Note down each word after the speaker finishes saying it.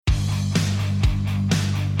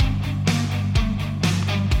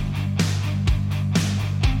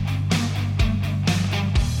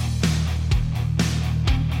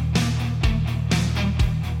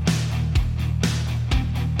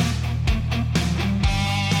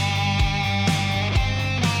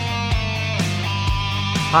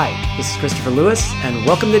Hi, this is Christopher Lewis, and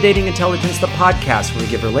welcome to Dating Intelligence, the podcast where we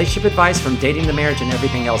give relationship advice from dating to marriage and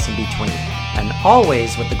everything else in between. And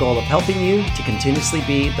always with the goal of helping you to continuously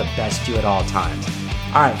be the best you at all times.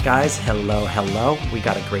 All right, guys, hello. We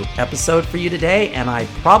got a great episode for you today, and I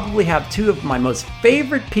probably have two of my most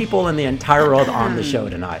favorite people in the entire world on the show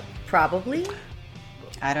tonight. Probably?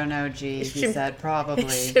 I don't know, G. You said probably.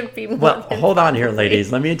 It should be more. Well, hold on here,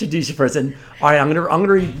 ladies. Let me introduce you first. And all right, I'm gonna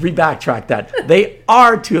re-backtrack that. They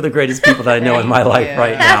are two of the greatest people that I know in my life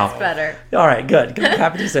right now. That's better. All right, good. I'm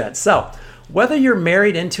happy to say that. So, whether you're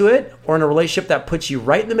married into it or in a relationship that puts you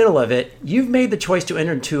right in the middle of it, you've made the choice to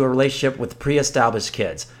enter into a relationship with pre-established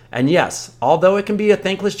kids. And yes, although it can be a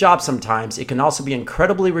thankless job sometimes, it can also be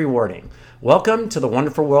incredibly rewarding. Welcome to the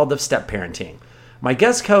wonderful world of step parenting. My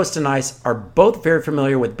guest host and I are both very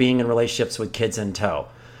familiar with being in relationships with kids in tow.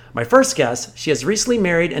 My first guest, she has recently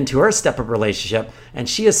married into her step-up relationship, and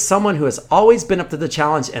she is someone who has always been up to the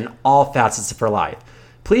challenge in all facets of her life.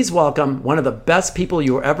 Please welcome one of the best people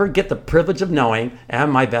you will ever get the privilege of knowing,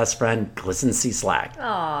 and my best friend, Glisten Cieslak.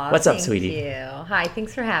 Aw, what's up, sweetie? Thank you. Hi,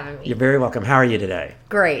 thanks for having me. You're very welcome. How are you today?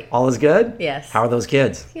 Great. All is good? Yes. How are those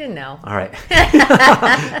kids? You know. All right.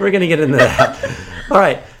 We're going to get into that. All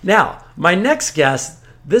right. Now, my next guest,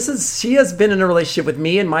 she has been in a relationship with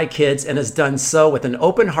me and my kids and has done so with an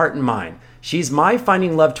open heart and mind. She's my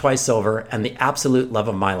finding love twice over and the absolute love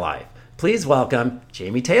of my life. Please welcome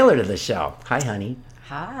Jamie Taylor to the show. Hi, honey.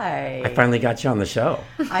 Hi. I finally got you on the show.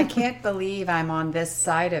 I can't believe I'm on this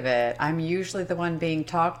side of it. I'm usually the one being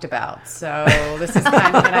talked about. So this is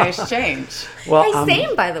kind of a nice change. Well, Hey,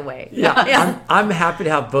 same, by the way. Yeah. I'm happy to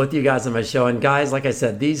have both you guys on my show. And guys, like I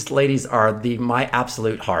said, these ladies are my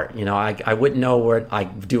absolute heart. You know, I wouldn't know what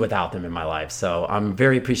I'd do without them in my life. So I'm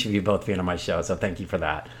very appreciative of you both being on my show. So thank you for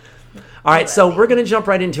that. All right, so we're going to jump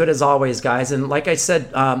right into it as always, guys. And like I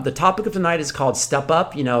said, the topic of tonight is called Step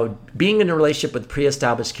Up, you know, being in a relationship with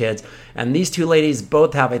pre-established kids. And these two ladies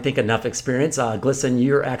both have, I think, enough experience. Glisten,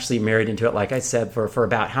 you're actually married into it, like I said, for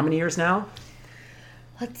about how many years now?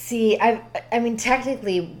 Let's see. I mean,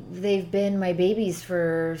 technically, they've been my babies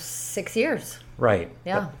for 6 years. Right.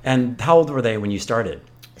 Yeah. And how old were they when you started?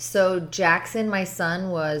 So Jackson, my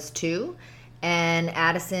son, was 2, and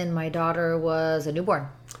Addison, my daughter, was a newborn.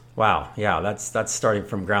 Wow. Yeah, that's starting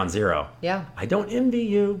from ground zero. Yeah. I don't envy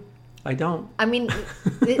you. I don't. I mean,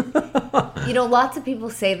 you know, lots of people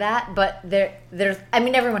say that, but there's, I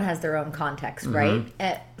mean, everyone has their own context, right?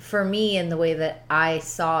 For me, in the way that I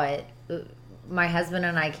saw it, my husband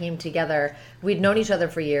and I came together. We'd known each other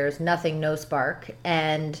for years, no spark.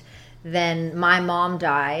 And then my mom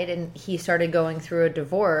died, and he started going through a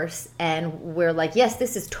divorce. And we're like, yes,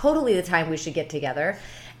 this is totally the time we should get together.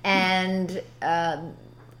 And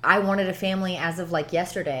I wanted a family as of like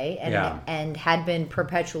yesterday, and had been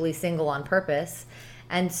perpetually single on purpose.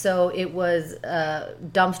 And so it was a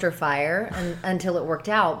dumpster fire until it worked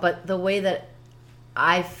out. But the way that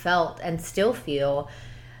I felt and still feel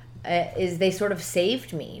is they sort of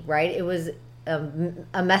saved me, right? It was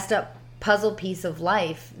a messed up puzzle piece of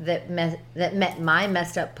life that met my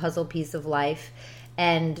messed up puzzle piece of life,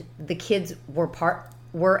 and the kids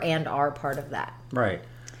were and are part of that. Right.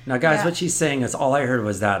 Now, guys, what she's saying is all I heard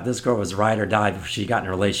was that this girl was ride or die before she got in a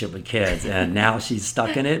relationship with kids, and now she's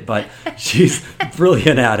stuck in it, but she's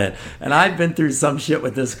brilliant at it. And I've been through some shit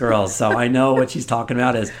with this girl, so I know what she's talking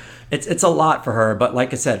about is it's a lot for her. But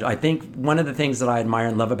like I said, I think one of the things that I admire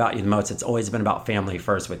and love about you the most, it's always been about family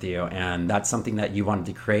first with you, and that's something that you wanted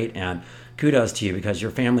to create, and kudos to you because your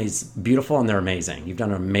family's beautiful and they're amazing. You've done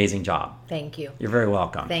an amazing job. Thank you. You're very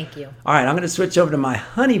welcome. Thank you. All right, I'm going to switch over to my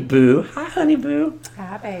honey boo. Hi, honey boo.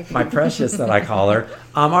 Hi, baby. My precious that I call her.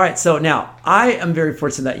 All right, so now I am very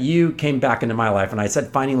fortunate that you came back into my life, and I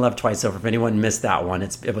said finding love twice over. If anyone missed that one,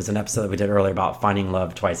 it was an episode that we did earlier about finding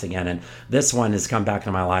love twice again, and this one has come back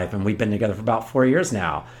into my life, and we've been together for about 4 years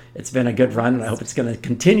now. It's been a good run, and I hope it's going to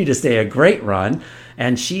continue to stay a great run.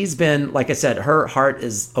 And she's been, like I said, her heart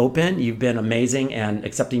is open. You've been amazing and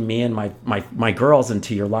accepting me and my girls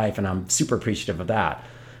into your life, and I'm super appreciative of that.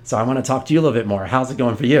 So I want to talk to you a little bit more. How's it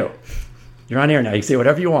going for you? You're on air now. You can say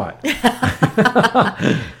whatever you want.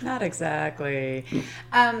 Not exactly.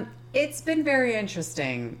 It's been very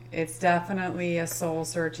interesting. It's definitely a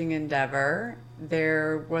soul-searching endeavor.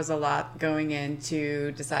 There was a lot going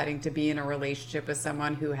into deciding to be in a relationship with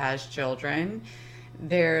someone who has children.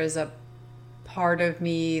 There's a part of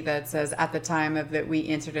me that says at the time of that we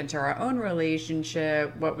entered into our own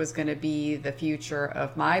relationship, what was going to be the future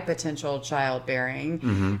of my potential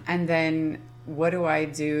childbearing. And then what do I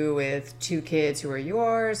do with 2 kids who are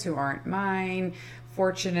yours, who aren't mine?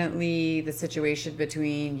 Fortunately, the situation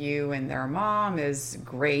between you and their mom is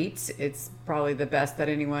great. It's probably the best that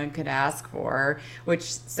anyone could ask for, which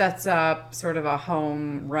sets up sort of a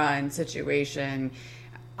home run situation.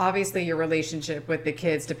 Obviously, your relationship with the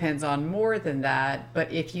kids depends on more than that,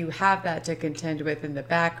 but if you have that to contend with in the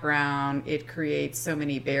background, it creates so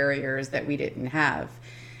many barriers that we didn't have.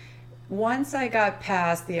 Once I got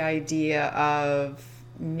past the idea of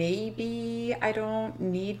maybe I don't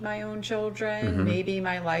need my own children, maybe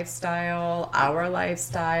my lifestyle, our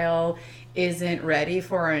lifestyle isn't ready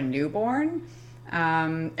for a newborn,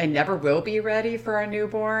 and never will be ready for a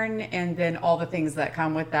newborn, and then all the things that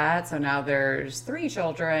come with that. So now there's 3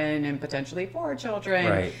 children and potentially 4 children.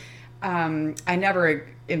 Right. I never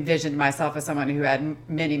envisioned myself as someone who had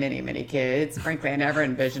many, many, many kids. Frankly, I never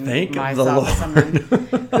envisioned Thank myself as someone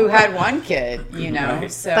who had one kid, you know.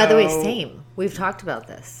 Right. So, By the way, same. We've talked about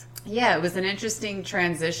this. yeah, it was an interesting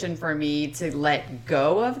transition for me to let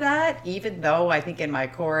go of that, even though I think in my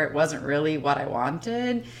core it wasn't really what I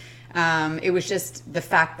wanted. It was just the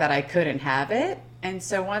fact that I couldn't have it. And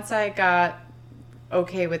so once I got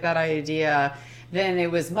okay with that idea, then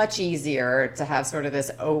it was much easier to have sort of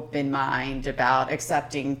this open mind about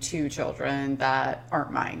accepting 2 children that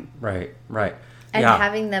aren't mine. Right. Right. And yeah.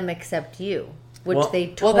 having them accept you, which Well- they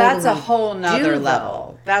Well, totally that's a whole nother do,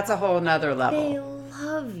 level. That's a whole nother though. They level.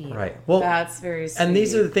 love you. Right. Well, That's very sweet. and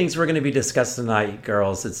these are the things we're going to be discussing tonight,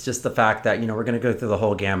 girls. It's just the fact that, we're going to go through the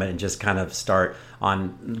whole gamut and just kind of start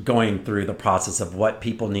on going through the process of what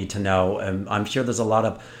people need to know. And I'm sure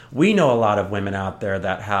we know a lot of women out there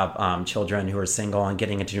that have children who are single and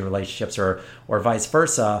getting into new relationships or vice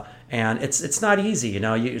versa. And it's not easy.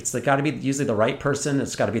 It's got to be usually the right person.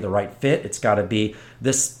 It's got to be the right fit. It's got to be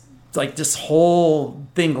this whole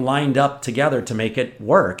thing lined up together to make it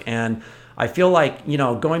work. And I feel like,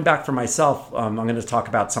 going back for myself, I'm going to talk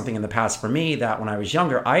about something in the past for me that when I was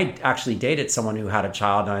younger, I actually dated someone who had a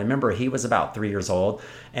child. And I remember he was about 3 years old.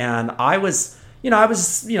 And I was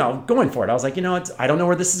going for it. I was like, I don't know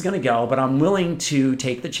where this is going to go, but I'm willing to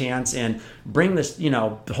take the chance and bring this,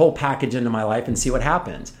 the whole package into my life and see what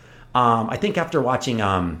happens. I think after watching,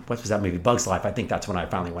 what was that movie, Bug's Life, I think that's when I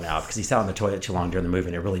finally went out because he sat on the toilet too long during the movie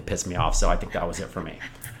and it really pissed me off. So I think that was it for me.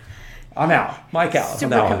 I'm out. Mike out.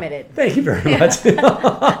 Super committed. Thank you very much.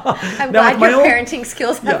 I'm glad your parenting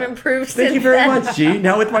skills have improved since Thank you very then. much, G.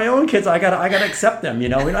 Now with my own kids, I gotta accept them. We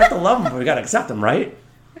don't have to love them, but we gotta accept them, right?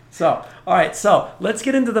 So, all right. So let's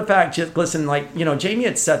get into the fact. Just listen, Jamie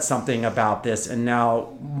had said something about this, and now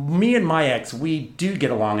me and my ex, we do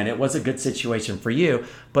get along, and it was a good situation for you.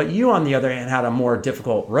 But you, on the other hand, had a more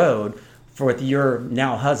difficult road with your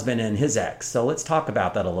now husband and his ex. So let's talk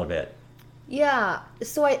about that a little bit. Yeah.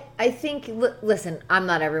 So I think, listen, I'm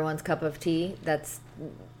not everyone's cup of tea. That's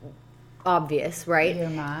obvious, right? You're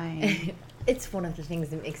mine. It's one of the things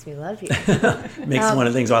that makes me love you. Makes one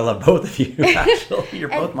of the things why I love both of you, actually. You're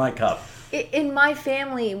both my cup. In my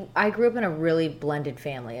family, I grew up in a really blended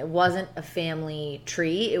family. It wasn't a family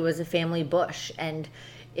tree. It was a family bush. And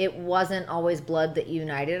it wasn't always blood that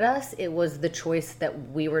united us. It was the choice that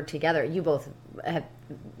we were together. You both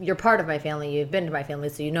you're part of my family. You've been to my family,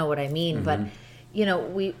 so you know what I mean. Mm-hmm. But,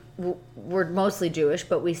 we're mostly Jewish,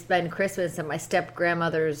 but we spend Christmas at my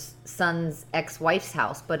step-grandmother's son's ex-wife's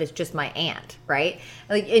house, but it's just my aunt, right?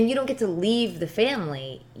 And you don't get to leave the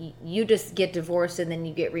family. You just get divorced, and then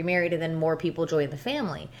you get remarried, and then more people join the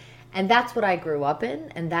family. And that's what I grew up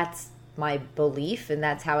in, and that's my belief, and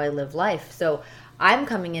that's how I live life. So I'm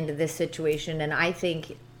coming into this situation, and I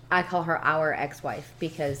think I call her our ex-wife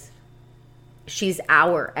because she's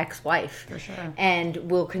our ex-wife. For sure. And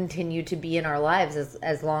will continue to be in our lives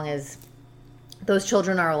as long as those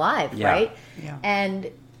children are alive, right? Yeah.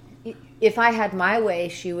 And if I had my way,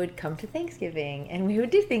 she would come to Thanksgiving and we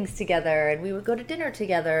would do things together and we would go to dinner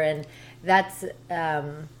together. And that's,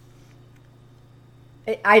 I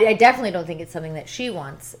definitely don't think it's something that she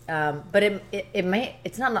wants. But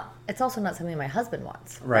it's also not something my husband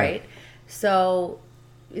wants. Right? So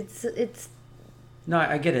it's, No,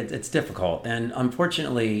 I get it. It's difficult. And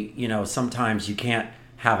unfortunately, sometimes you can't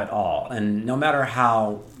have it all. And no matter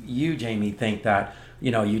how you, Jamie, think that,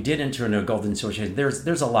 you did enter into a golden situation,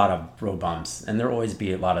 there's a lot of road bumps and there'll always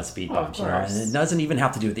be a lot of speed bumps. And it doesn't even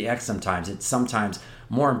have to do with the ex sometimes. It sometimes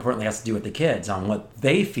more importantly has to do with the kids on what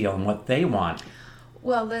they feel and what they want.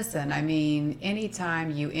 Well, listen, anytime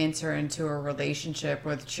you enter into a relationship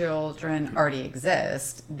with children already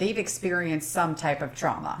exist, they've experienced some type of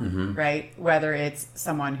trauma, right? Whether it's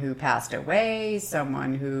someone who passed away,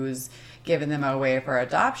 someone who's given them away for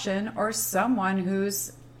adoption, or someone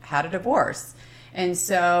who's had a divorce. And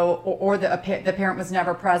so, or the parent was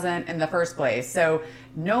never present in the first place. So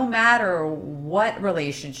no matter what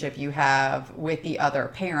relationship you have with the other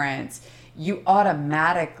parents, you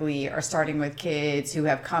automatically are starting with kids who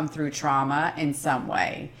have come through trauma in some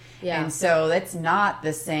way. Yeah. And so that's not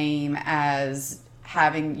the same as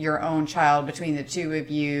having your own child between the two of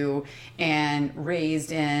you and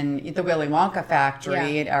raised in the Willy Wonka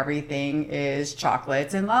factory and everything is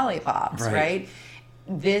chocolates and lollipops, right?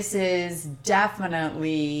 This is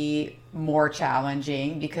definitely more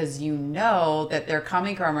challenging because you know that they're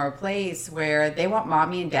coming from a place where they want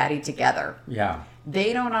mommy and daddy together. Yeah.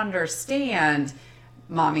 They don't understand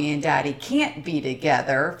mommy and daddy can't be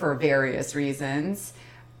together for various reasons.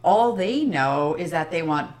 All they know is that they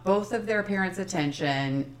want both of their parents'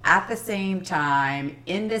 attention at the same time,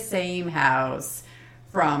 in the same house,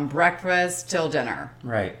 from breakfast till dinner.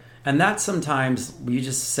 Right. And that's sometimes, you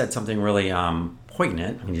just said something really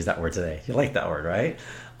poignant. I'm going to use that word today. You like that word, right?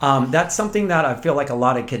 That's something that I feel like a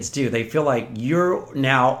lot of kids do. They feel like you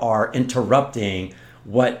now are interrupting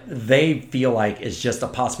what they feel like is just a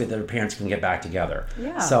possibility that their parents can get back together.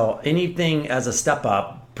 Yeah. So anything as a step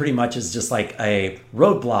up pretty much is just like a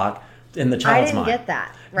roadblock in the child's mind. I didn't get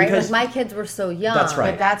that, right? Because my kids were so young. That's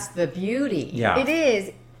right. But that's the beauty. Yeah. It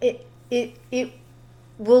is. It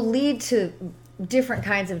will lead to different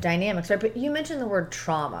kinds of dynamics, right? But you mentioned the word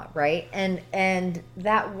trauma, right? And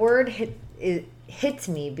that word hits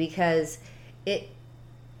me because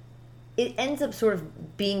it ends up sort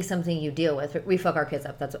of being something you deal with. We fuck our kids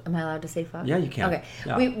up. Am I allowed to say fuck? Yeah, you can. Okay.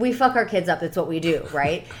 Yeah. We fuck our kids up. That's what we do,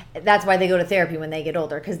 right? That's why they go to therapy when they get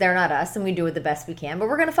older, because they're not us and we do it the best we can, but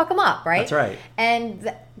we're going to fuck them up, right? That's right.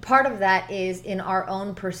 And part of that is in our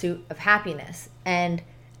own pursuit of happiness. And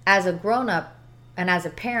as a grown-up and as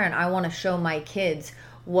a parent, I want to show my kids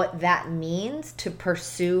what that means to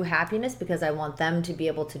pursue happiness because I want them to be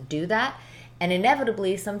able to do that. And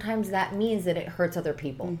inevitably, sometimes that means that it hurts other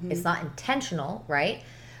people. Mm-hmm. It's not intentional, right?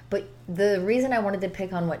 But the reason I wanted to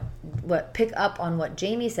pick up on what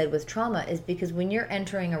Jamie said with trauma is because when you're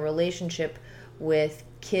entering a relationship with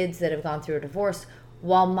kids that have gone through a divorce,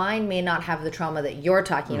 while mine may not have the trauma that you're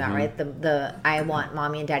talking about, right? The I want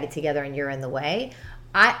mommy and daddy together and you're in the way.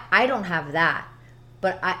 I don't have that,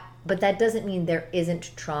 but that doesn't mean there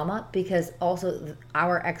isn't trauma because also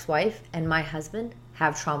our ex-wife and my husband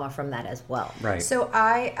have trauma from that as well. Right. So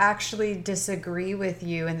I actually disagree with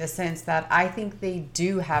you in the sense that I think they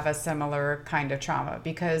do have a similar kind of trauma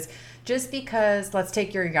because let's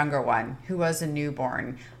take your younger one who was a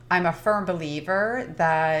newborn. I'm a firm believer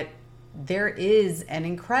that there is an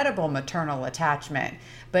incredible maternal attachment,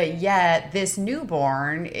 but yet this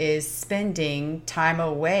newborn is spending time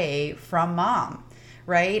away from mom,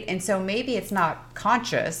 right? And so maybe it's not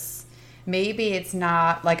conscious. Maybe it's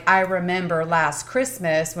not like I remember last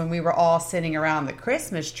Christmas when we were all sitting around the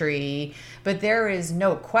Christmas tree, but there is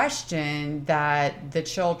no question that the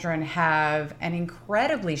children have an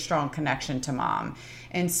incredibly strong connection to mom.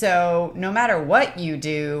 And so no matter what you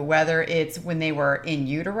do, whether it's when they were in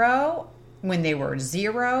utero, when they were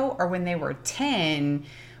 0, or when they were 10,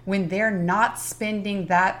 when they're not spending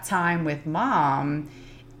that time with mom,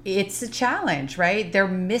 it's a challenge, right? They're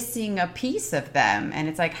missing a piece of them. And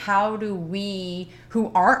it's like, how do we,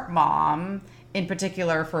 who aren't mom, in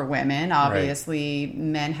particular for women, obviously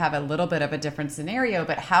men have a little bit of a different scenario,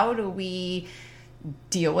 but how do we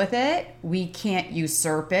deal with it? We can't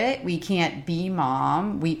usurp it. We can't be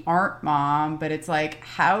mom. We aren't mom. But it's like,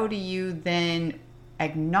 how do you then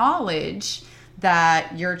acknowledge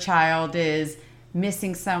that your child is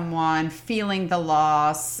missing someone, feeling the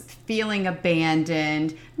loss, feeling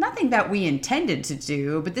abandoned, nothing that we intended to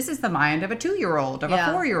do, but this is the mind of a 2-year-old, of a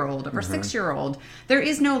 4-year-old, of a 6-year-old. There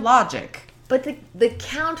is no logic. But the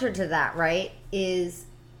counter to that, right, is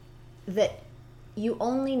that you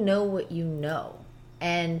only know what you know.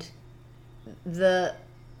 And the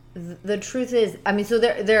truth is, I mean, so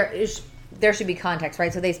there should be context,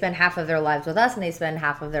 right? So they spend half of their lives with us and they spend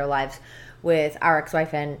half of their lives with our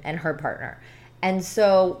ex-wife and her partner. And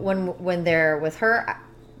so when they're with her,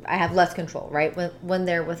 I have less control, right? When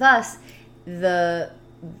they're with us, the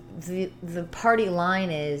party line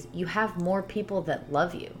is you have more people that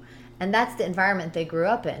love you. And that's the environment they grew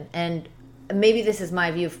up in. And maybe this is my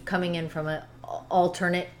view of coming in from an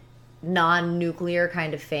alternate, non-nuclear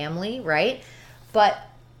kind of family, right? But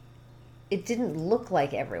it didn't look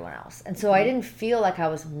like everyone else. And so I didn't feel like I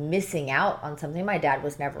was missing out on something. My dad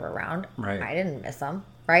was never around. Right. I didn't miss him.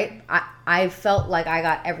 Right? I felt like I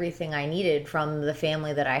got everything I needed from the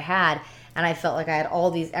family that I had, and I felt like I had all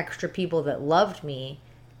these extra people that loved me.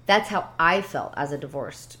 That's how I felt as a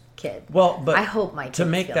divorced kid. Well, but I hope my kids to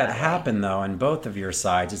make feel that way. happen, though, on both of your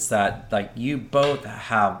sides, it's that like you both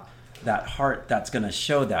have that heart that's going to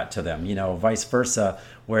show that to them. Vice versa,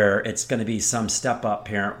 where it's going to be some step up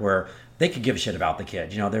parent where they could give a shit about the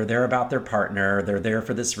kid. They're there about their partner. They're there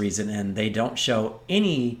for this reason, and they don't show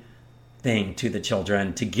anything to the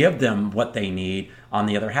children to give them what they need on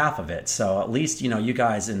the other half of it. So at least, you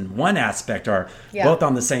guys in one aspect are both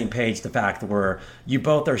on the same page. The fact where you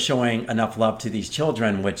both are showing enough love to these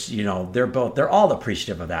children, which, they're all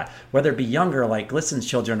appreciative of that, whether it be younger, like Glisten's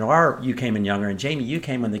children, or you came in younger, and Jamie, you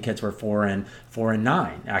came when the kids were 4 and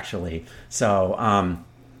 9, actually. So,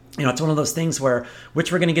 it's one of those things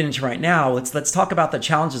which we're going to get into right now. Let's talk about the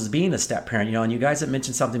challenges of being a step parent. And you guys have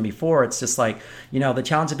mentioned something before. It's just like, the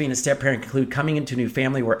challenge of being a step parent include coming into a new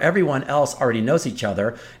family where everyone else already knows each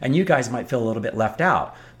other, and you guys might feel a little bit left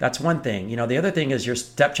out. That's one thing. The other thing is your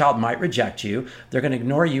stepchild might reject you. They're going to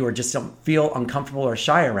ignore you or just don't feel uncomfortable or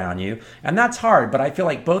shy around you, and that's hard. But I feel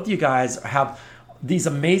like both you guys have these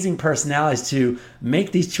amazing personalities to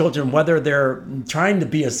make these children, whether they're trying to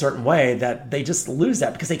be a certain way, that they just lose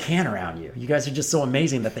that because they can't around you. You guys are just so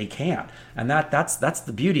amazing that they can't. And that's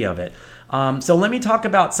the beauty of it. So let me talk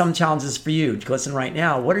about some challenges for you. Listen, right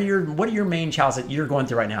now, what are your main challenges that you're going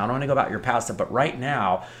through right now? I don't want to go about your past stuff, but right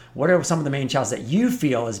now, what are some of the main challenges that you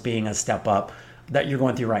feel as being a step up that you're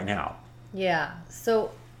going through right now? Yeah.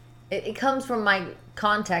 So it comes from my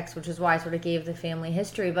context, which is why I sort of gave the family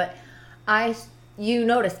history. But you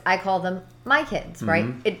notice I call them my kids, right?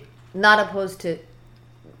 Not opposed to,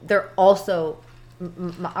 they're also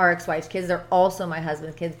our ex-wife's kids. They're also my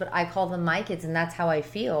husband's kids, but I call them my kids, and that's how I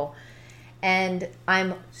feel. And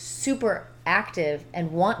I'm super active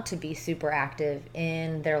and want to be super active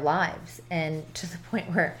in their lives. And to the point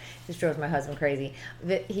where this drove my husband crazy.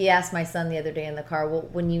 He asked my son the other day in the car, well,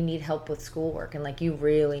 when you need help with schoolwork and like you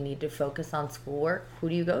really need to focus on schoolwork, who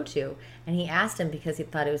do you go to? And he asked him because he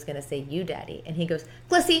thought he was going to say you, Daddy. And he goes,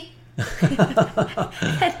 Glissy.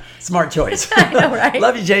 Smart choice. I know, right?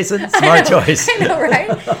 Love you, Jason. Smart choice. I know,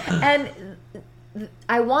 right? And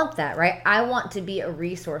I want that, right? I want to be a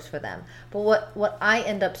resource for them. But what I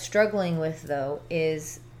end up struggling with, though,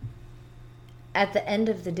 is at the end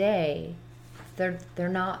of the day, they're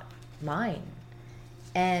not mine.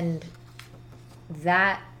 And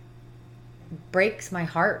that breaks my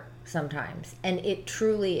heart sometimes. And it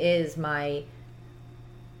truly is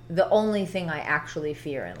the only thing I actually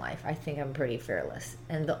fear in life. I think I'm pretty fearless.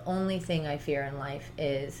 And the only thing I fear in life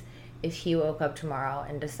is if he woke up tomorrow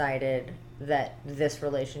and decided that this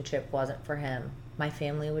relationship wasn't for him, my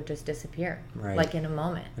family would just disappear, right, like in a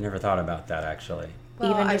moment. I never thought about that, actually. Well,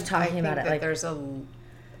 Even just talking about it, like there's a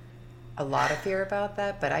lot of fear about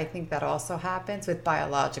that, but I think that also happens with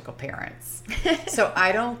biological parents. So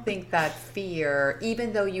I don't think that fear,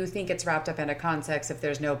 even though you think it's wrapped up in a context if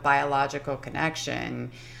there's no biological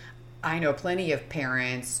connection, I know plenty of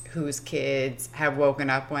parents whose kids have woken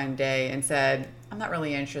up one day and said, I'm not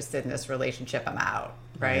really interested in this relationship, I'm out,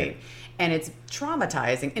 right? And it's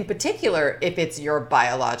traumatizing, in particular if it's your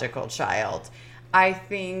biological child. I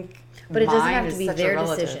think but it doesn't have mine to be is such a their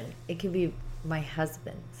relative. decision. It could be my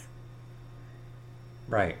husband's.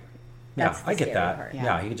 Right. Yeah, That's the I get scary that. part.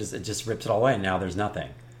 Yeah, it just rips it all away and now there's nothing,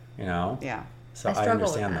 Yeah. So I I struggle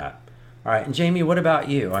with understand that. that. All right. And Jamie, what about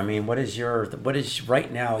you? I mean, what is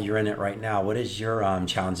right now, you're in it right now. What is your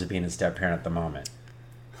challenge of being a step parent at the moment?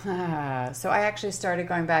 So I actually started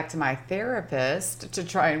going back to my therapist to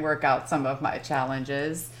try and work out some of my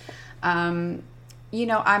challenges. I'm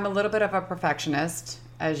a little bit of a perfectionist,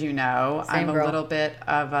 as you know. Same, I'm a girl. little bit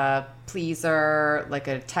of a pleaser, like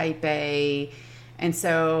a type A. And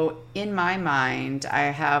so in my mind, I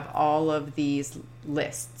have all of these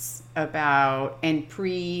lists and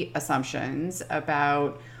pre-assumptions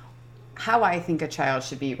about how I think a child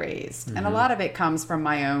should be raised. And a lot of it comes from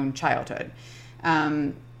my own childhood.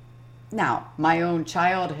 Now, my own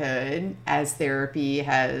childhood, as therapy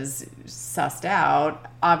has sussed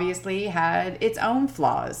out, obviously had its own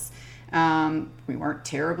flaws. We weren't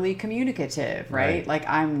terribly communicative, right? Like,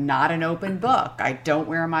 I'm not an open book. I don't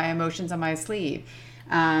wear my emotions on my sleeve.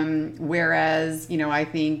 Whereas, I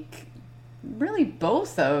think really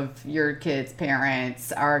both of your kids'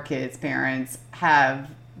 parents, our kids' parents, have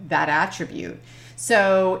that attribute.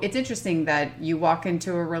 So it's interesting that you walk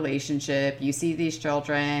into a relationship, you see these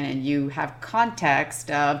children, and you have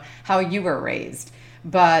context of how you were raised.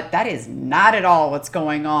 But that is not at all what's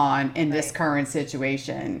going on in this current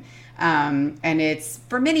situation. And it's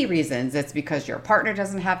for many reasons. It's because your partner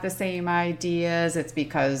doesn't have the same ideas. It's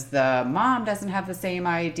because the mom doesn't have the same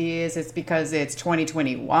ideas. It's because it's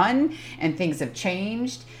 2021 and things have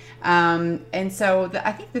changed. And so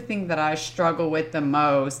I think the thing that I struggle with the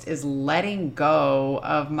most is letting go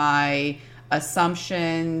of my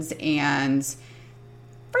assumptions and,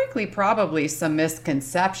 frankly, probably some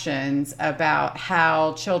misconceptions about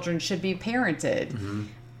how children should be parented.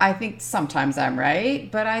 I think sometimes I'm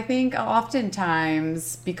right, but I think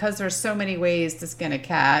oftentimes, because there's so many ways to skin a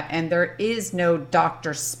cat, and there is no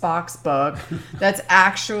Dr. Spock's book that's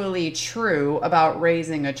actually true about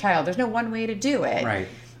raising a child. There's no one way to do it. Right.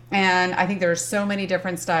 And I think there are so many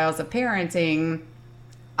different styles of parenting.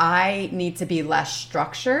 I need to be less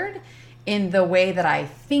structured in the way that I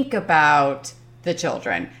think about the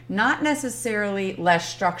children, not necessarily less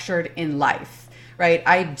structured in life. Right.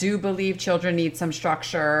 I do believe children need some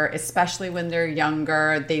structure, especially when they're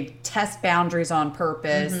younger. They test boundaries on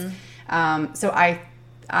purpose. So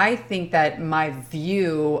I think that my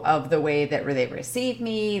view of the way that they receive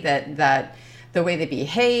me, that the way they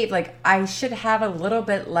behave, like I should have a little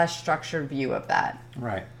bit less structured view of that.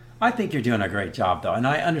 Right. I think you're doing a great job, though, and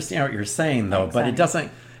I understand what you're saying, though. But it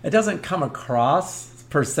doesn't come across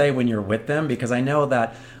per se when you're with them, because I know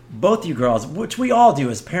that both you girls, which we all do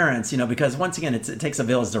as parents, because once again, it takes a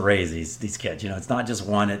village to raise these kids. It's not just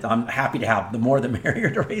one. I'm happy to have the more the merrier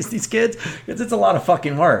to raise these kids, because it's a lot of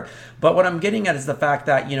fucking work. But what I'm getting at is the fact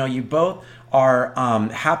that, you both are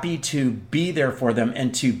happy to be there for them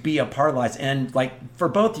and to be a part of life. And like for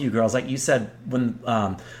both of you girls, like you said, when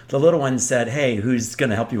the little one said, hey, who's going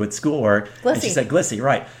to help you with schoolwork? Glissy. And she said, Glissy,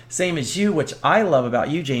 right. Same as you, which I love about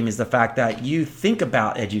you, Jamie, is the fact that you think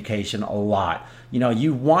about education a lot.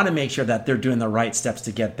 You want to make sure that they're doing the right steps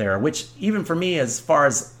to get there, which even for me, as far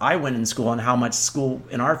as I went in school and how much school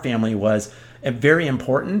in our family was very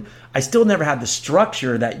important, I still never had the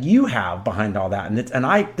structure that you have behind all that. And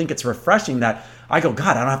I think it's refreshing that I go,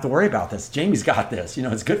 God, I don't have to worry about this. Jamie's got this.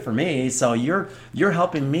 It's good for me. So you're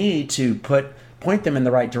helping me to point them in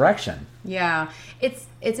the right direction. Yeah, it's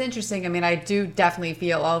interesting. I mean, I do definitely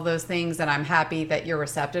feel all those things, and I'm happy that you're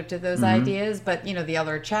receptive to those ideas. But, the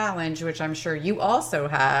other challenge, which I'm sure you also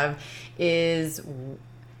have, is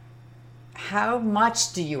how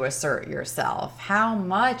much do you assert yourself? How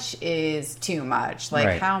much is too much? Like,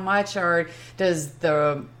 right. How much does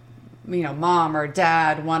the mom or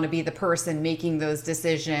dad want to be the person making those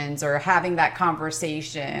decisions, or having that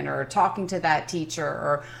conversation, or talking to that teacher,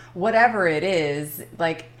 or whatever it is?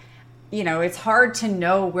 Like, it's hard to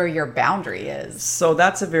know where your boundary is. So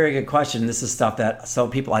that's a very good question. This is stuff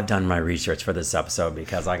I've done my research for this episode,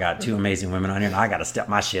 because I got two amazing women on here and I got to step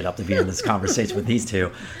my shit up to be in this conversation with these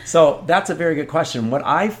two. So that's a very good question. What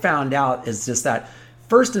I found out is just that,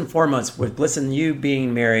 first and foremost, with Glisten, you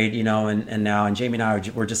being married, and Jamie and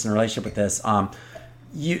I we're just in a relationship with this,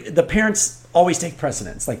 the parents always take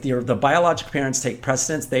precedence. Like the biological parents take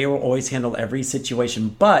precedence. They will always handle every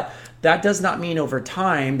situation, but that does not mean over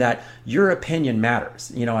time that your opinion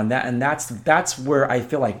matters, and that's where I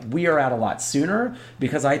feel like we are at a lot sooner,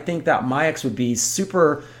 because I think that my ex would be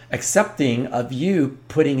super accepting of you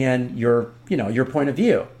putting in your point of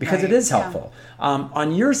view, because right. It is helpful.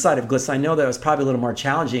 On your side of Glisten, I know that it was probably a little more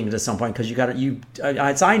challenging at some point, because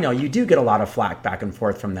as I know, you do get a lot of flack back and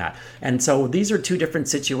forth from that. And so these are two different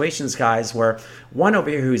situations, guys, where one over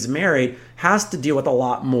here who's married has to deal with a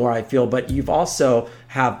lot more, I feel, but you've also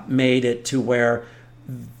have made it to where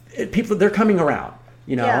people, they're coming around.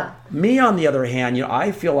 Yeah. Me, on the other hand,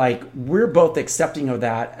 I feel like we're both accepting of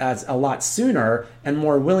that as a lot sooner and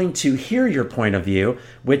more willing to hear your point of view,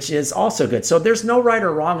 which is also good. So there's no right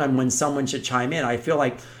or wrong on when someone should chime in. I feel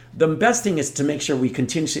like the best thing is to make sure we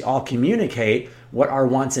continuously all communicate what our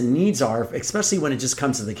wants and needs are, especially when it just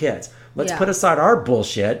comes to the kids. Let's put aside our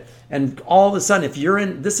bullshit, and all of a sudden, if you're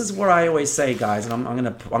in, this is where I always say, guys, and I'm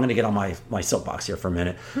gonna get on my soapbox here for a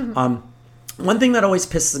minute. One thing that always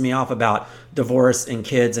pisses me off about divorce and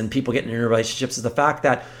kids and people getting into relationships is the fact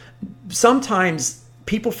that sometimes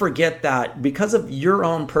people forget that because of your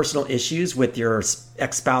own personal issues with your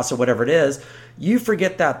ex-spouse or whatever it is, you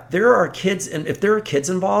forget that there are kids, and if there are kids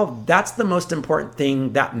involved, that's the most important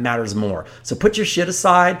thing that matters more. So put your shit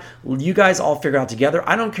aside. You guys all figure out together.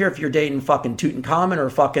 I don't care if you're dating fucking Tutankhamun or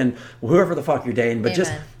fucking whoever the fuck you're dating, but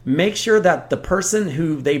just make sure that the person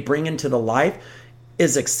who they bring into the life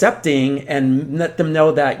is accepting, and let them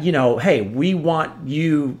know that, hey, we want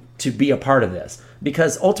you to be a part of this,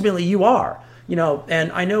 because ultimately you are.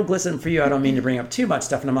 And I know, Glisten, for you, I don't mean to bring up too much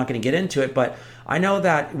stuff, and I'm not going to get into it, but I know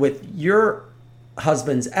that with your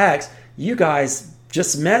husband's ex, you guys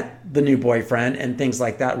just met the new boyfriend and things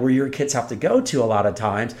like that, where your kids have to go to a lot of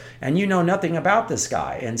times, and you know nothing about this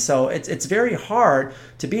guy. And so it's very hard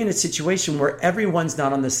to be in a situation where everyone's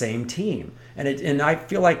not on the same team. And I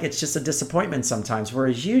feel like it's just a disappointment sometimes.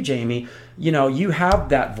 Whereas you, Jamie, you know, you have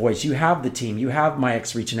that voice, you have the team, you have my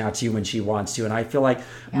ex reaching out to you when she wants to. And I feel like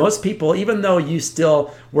most people, even though you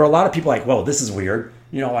still, where a lot of people like, whoa, this is weird.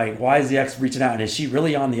 You know, like, why is the ex reaching out? And is she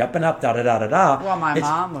really on the up and up, da-da-da-da-da? Well, my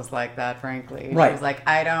mom was like that, frankly. Right. She was like,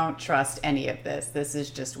 I don't trust any of this. This is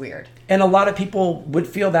just weird. And a lot of people would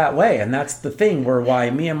feel that way. And that's the thing where why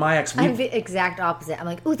me and my ex... I'm the exact opposite. I'm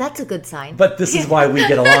like, ooh, that's a good sign. But this is why we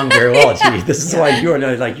get along very well, G. This is why you're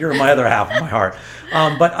like, you're my other half of my heart.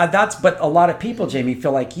 But a lot of people, Jamie,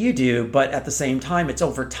 feel like you do. But at the same time, it's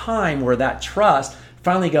over time where that trust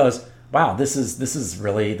finally goes... wow, this is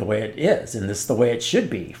really the way it is, and this is the way it should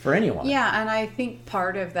be for anyone. Yeah, and I think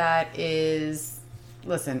part of that is,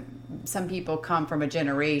 listen, some people come from a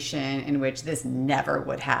generation in which this never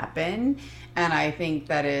would happen, and I think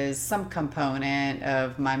that is some component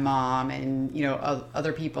of my mom and, you know,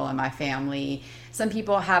 other people in my family. Some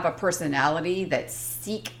people have a personality that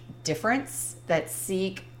seek difference, that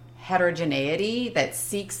seek heterogeneity, that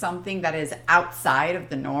seeks something that is outside of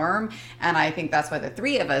the norm. And I think that's why the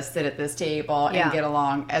three of us sit at this table and get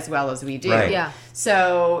along as well as we do. Right. Yeah.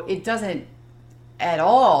 So it doesn't at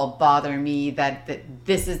all bother me that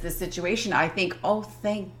this is the situation. I think, oh,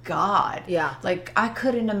 thank God. Yeah. Like, I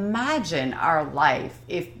couldn't imagine our life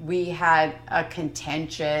if we had a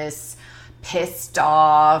contentious, pissed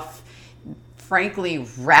off, frankly,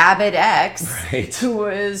 rabid ex who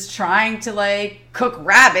was trying to like cook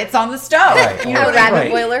rabbits on the stove. Right. You know a rabbit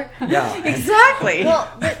boiler. Yeah. Exactly. Well,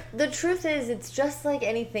 the truth is, it's just like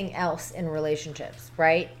anything else in relationships,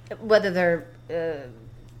 right? Whether they're,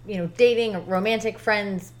 dating, romantic,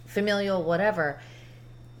 friends, familial, whatever.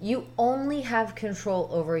 You only have control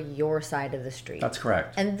over your side of the street. That's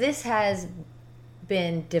correct. And this has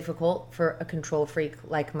been difficult for a control freak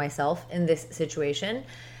like myself in this situation.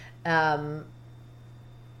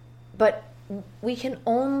 But we can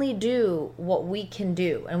only do what we can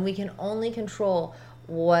do, and we can only control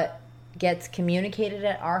what gets communicated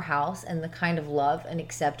at our house and the kind of love and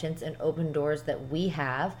acceptance and open doors that we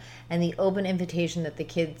have, and the open invitation that the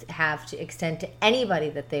kids have to extend to anybody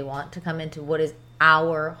that they want to come into what is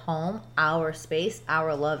our home, our space,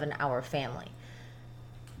 our love, and our family.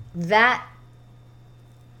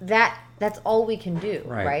 That's all we can do,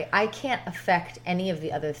 right? I can't affect any of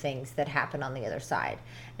the other things that happen on the other side.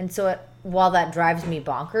 And so while that drives me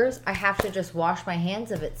bonkers, I have to just wash my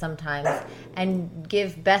hands of it sometimes and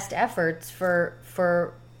give best efforts for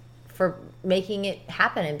making it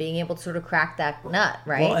happen and being able to sort of crack that nut,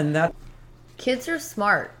 right? Well, and that... Kids are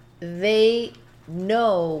smart. They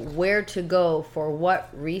know where to go for what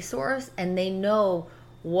resource, and they know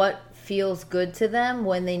what feels good to them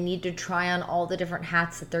when they need to try on all the different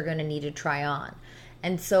hats that they're going to need to try on.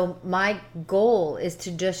 And so my goal is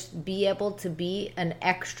to just be able to be an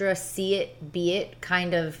extra see it, be it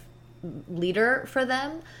kind of leader for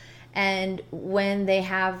them. And when they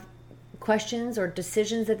have questions or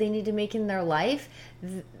decisions that they need to make in their life,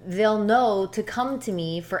 they'll know to come to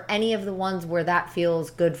me for any of the ones where that feels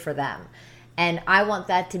good for them. And I want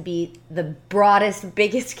that to be the broadest,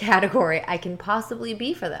 biggest category I can possibly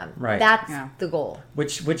be for them. Right. That's the goal.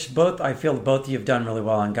 Which both, I feel both of you have done really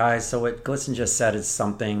well. And guys, so what Glisten just said is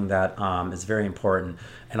something that is very important.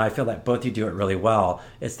 And I feel that both of you do it really well.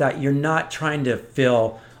 It's that you're not trying to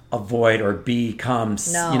fill a void or become,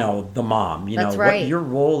 the mom. That's right. What your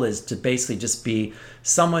role is to basically just be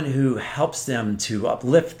someone who helps them, to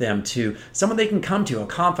uplift them, to someone they can come to, a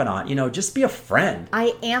confidant, just be a friend.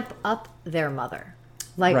 I amp up their mother.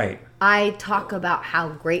 Like, I talk about how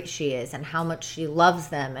great she is and how much she loves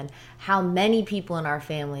them and how many people in our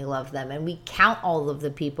family love them. And we count all of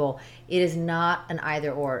the people. It is not an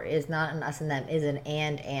either or. It is not an us and them. It is an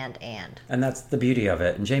and. And that's the beauty of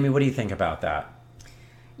it. And Jamie, what do you think about that?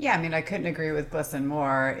 Yeah, I mean, I couldn't agree with Glisten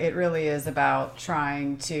more. It really is about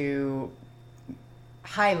trying to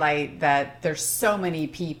highlight that there's so many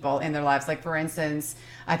people in their lives. Like, for instance,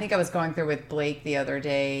 I think I was going through with Blake the other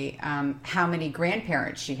day how many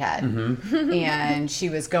grandparents she had. Mm-hmm. And she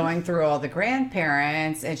was going through all the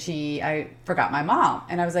grandparents, and I forgot my mom.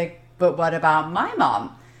 And I was like, but what about my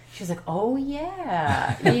mom? She was like, oh,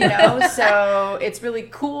 yeah. So it's really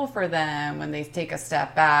cool for them when they take a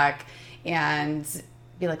step back and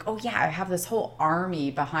be like, oh, yeah, I have this whole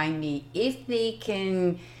army behind me, if they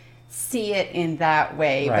can see it in that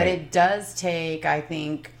way. Right. But it does take, I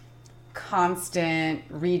think, constant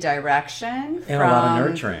redirection. And a lot of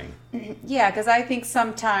nurturing. Yeah, because I think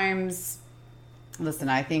sometimes Listen,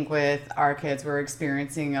 I think with our kids, we're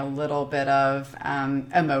experiencing a little bit of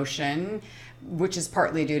emotion, which is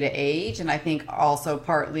partly due to age, and I think also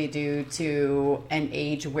partly due to an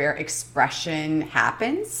age where expression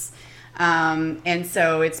happens. And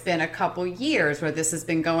so it's been a couple years where this has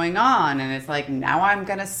been going on, and it's like, now I'm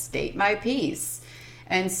going to state my piece.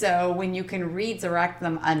 And so when you can redirect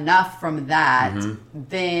them enough from that,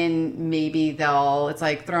 then maybe it's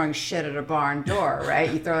like throwing shit at a barn door,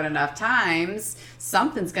 right? You throw it enough times,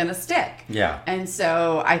 something's going to stick. Yeah. And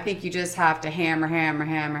so I think you just have to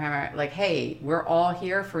hammer, like, hey, we're all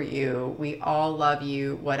here for you. We all love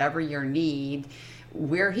you. Whatever your need,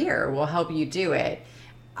 we're here. We'll help you do it.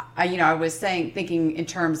 I was thinking in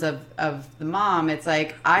terms of the mom, it's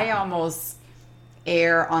like I almost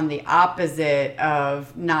err on the opposite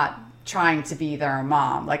of not trying to be their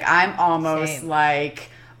mom. Like I'm almost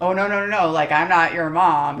like, oh no, like I'm not your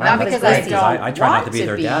mom. Not because I don't I try not to be want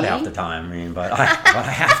their dad half the time. I mean, but I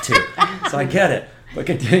have to. So I get it. But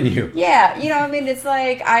continue. Yeah, it's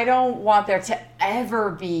like I don't want there to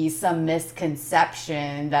ever be some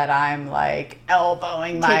misconception that I'm like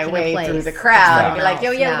elbowing my way through the crowd and be like,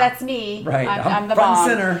 yo, that's me. Right. I'm the front mom.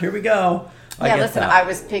 center. Here we go. I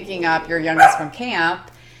was picking up your youngest from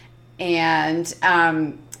camp, and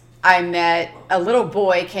I met a little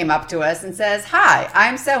boy came up to us and says, "Hi,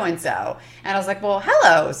 I'm so-and-so." And I was like, "Well,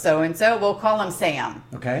 hello, so-and-so. We'll call him Sam."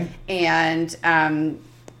 Okay. And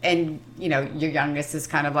your youngest is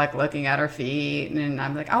kind of like looking at her feet, and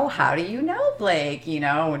I'm like, "Oh, how do you know Blake?"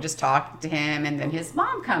 We're just talking to him, and then his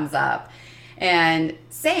mom comes up, and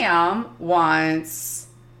Sam wants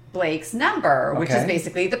Blake's number, which is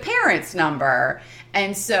basically the parent's number.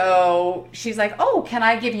 And so she's like, "Oh, can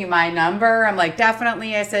I give you my number?" I'm like,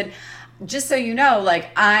 "Definitely." I said, "Just so you know, like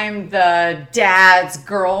I'm the dad's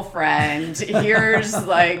girlfriend. Here's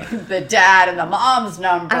like the dad and the mom's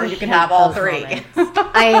number. You can have all three."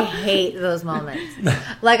 I hate those moments.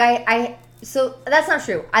 Like so that's not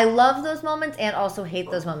true. I love those moments and also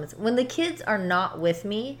hate those moments. When the kids are not with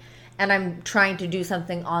me and I'm trying to do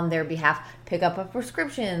something on their behalf, pick up a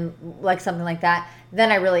prescription, like something like that,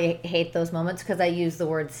 then I really hate those moments because I use the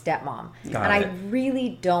word stepmom. I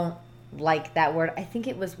really don't like that word. I think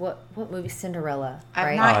it was what movie? Cinderella,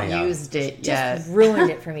 right? I've not used it yet. Just ruined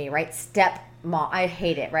it for me, right? Stepmom. I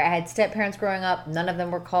hate it, right? I had step parents growing up. None of them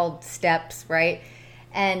were called steps, right?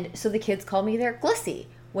 And so the kids call me their Glissy.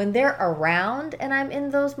 When they're around and I'm in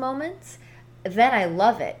those moments, then I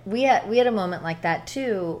love it. We had a moment like that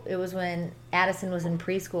too. It was when Addison was in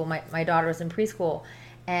preschool. My daughter was in preschool,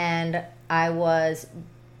 and I was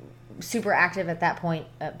super active at that point,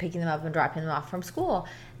 picking them up and dropping them off from school.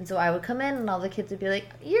 And so I would come in, and all the kids would be like,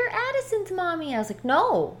 "You're Addison's mommy." I was like,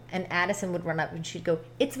 "No." And Addison would run up, and she'd go,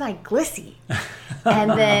 "It's my Glissy."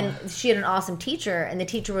 And then she had an awesome teacher, and the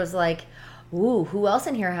teacher was like, "Ooh, who else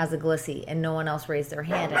in here has a Glissy?" And no one else raised their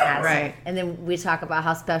hand. And Addison, right. And then we talk about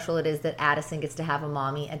how special it is that Addison gets to have a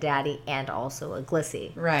mommy, a daddy, and also a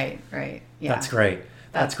Glissy. Right. Yeah. That's great.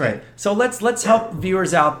 That's great. So let's help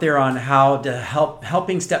viewers out there on how to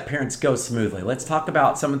helping step parents go smoothly. Let's talk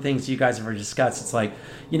about some of the things you guys have discussed. It's like,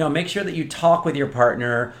 make sure that you talk with your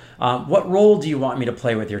partner. What role do you want me to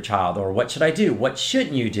play with your child? Or what should I do? What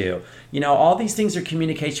shouldn't you do? All these things are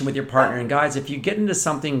communication with your partner. And guys, if you get into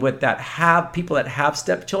something with people that have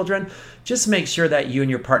stepchildren, just make sure that you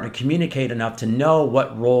and your partner communicate enough to know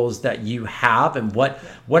what roles that you have and what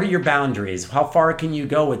are your boundaries. How far can you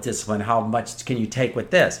go with discipline? How much can you take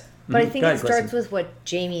with this? But I think it starts with what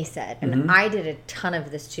Jamie said. And I did a ton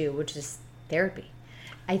of this too, which is therapy.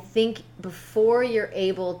 I think before you're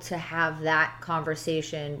able to have that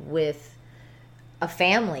conversation with a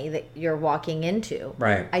family that you're walking into,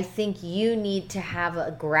 right, I think you need to have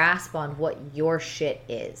a grasp on what your shit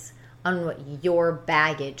is, on what your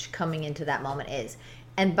baggage coming into that moment is.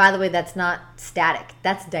 And by the way, that's not static.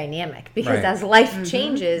 That's dynamic. Because as life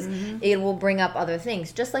changes, it will bring up other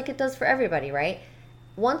things, just like it does for everybody, right?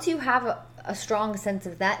 Once you have a strong sense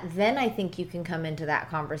of that, then I think you can come into that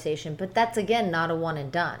conversation. But that's, again, not a one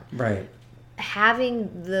and done. Right.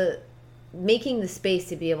 Making the space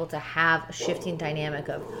to be able to have a shifting dynamic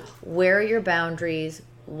of where are your boundaries,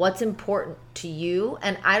 what's important to you,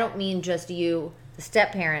 and I don't mean just you, the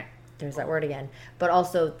step parent, there's that word again, but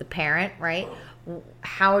also the parent, right?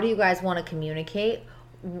 How do you guys want to communicate?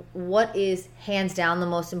 What is hands down the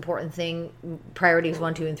most important thing, priorities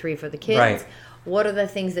 1, 2, and 3 for the kids? Right. What are the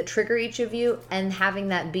things that trigger each of you, and having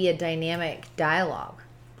that be a dynamic dialogue?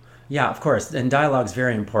 Yeah, of course. And dialogue is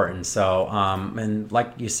very important. So, and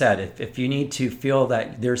like you said, if you need to feel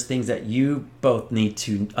that there's things that you both need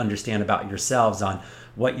to understand about yourselves on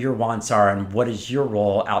what your wants are and what is your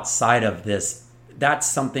role outside of this, that's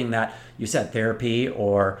something that, you said, therapy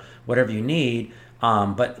or whatever you need.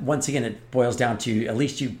 But once again, it boils down to at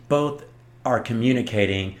least you both are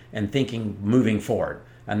communicating and thinking moving forward.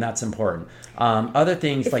 And that's important. Other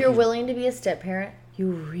things if like you're willing to be a step parent,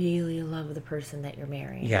 you really love the person that you're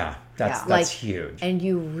marrying. Yeah, that's like, huge. And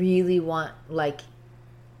you really want, like,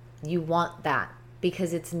 you want that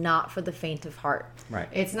because it's not for the faint of heart. Right.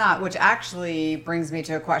 It's not, which actually brings me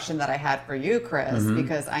to a question that I had for you, Chris,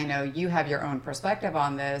 because I know you have your own perspective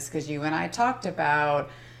on this, because you and I talked about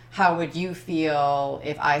how would you feel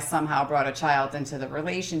if I somehow brought a child into the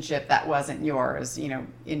relationship that wasn't yours, you know,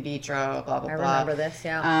 in vitro, blah, blah, blah. I remember this,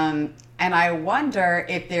 yeah. And I wonder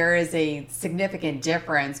if there is a significant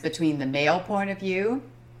difference between the male point of view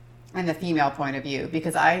and the female point of view,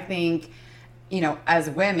 because I think, you know,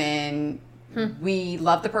 as women, we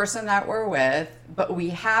love the person that we're with, but we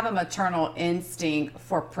have a maternal instinct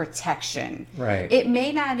for protection. Right. It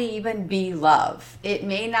may not even be love. It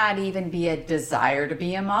may not even be a desire to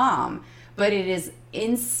be a mom, but it is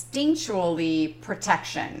instinctually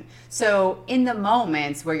protection. So in the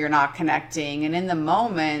moments where you're not connecting, and in the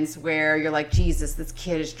moments where you're like, Jesus, this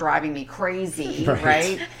kid is driving me crazy,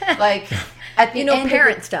 right? Like at the end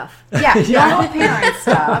parent of stuff. Yeah, normal parent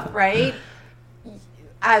stuff, right?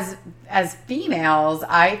 As females,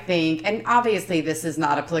 I think, and obviously this is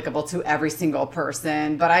not applicable to every single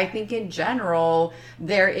person, but I think in general,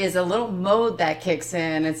 there is a little mode that kicks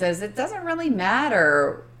in and says, it doesn't really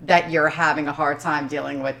matter that you're having a hard time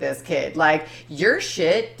dealing with this kid. Like, your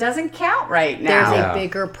shit doesn't count right now. There's a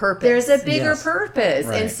bigger purpose. There's a bigger purpose.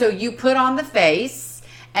 Right. And so you put on the face,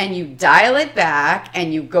 and you dial it back,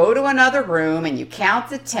 and you go to another room, and you count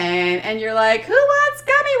to 10, and you're like, who wants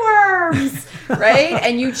gummy worms? Right?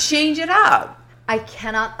 And you change it up. I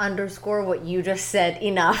cannot underscore what you just said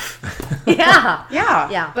enough. Yeah.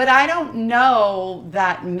 Yeah. But I don't know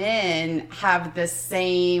that men have the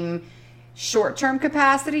same short-term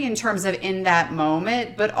capacity in terms of in that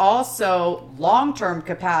moment, but also long-term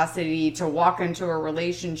capacity to walk into a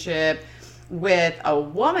relationship with a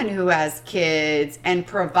woman who has kids and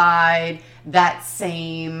provide that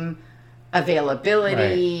same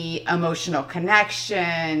availability, emotional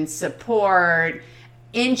connection, support,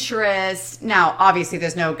 interest. Now, obviously,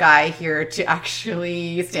 there's no guy here to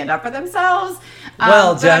actually stand up for themselves.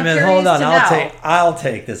 Well, but I'm gentlemen, hold curious on. to know. I'll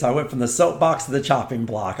take this. I went from the soapbox to the chopping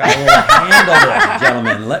block. I will handle it,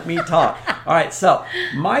 gentlemen. Let me talk. All right. So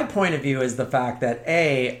my point of view is the fact that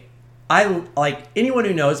I like anyone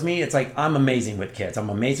who knows me, it's like I'm amazing with kids. I'm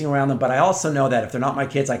amazing around them, but I also know that if they're not my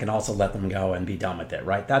kids, I can also let them go and be done with it,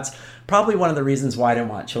 right? That's probably one of the reasons why I didn't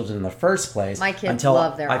want children in the first place. My kids until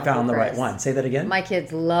love their I found Uncle the right Chris. one. Say that again? My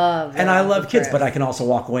kids love their And I Uncle love kids, Chris. but I can also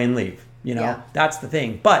walk away and leave. You know, Yeah. That's the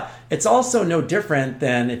thing. But it's also no different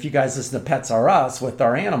than if you guys listen to Pets Are Us with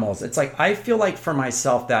our animals. It's like, I feel like for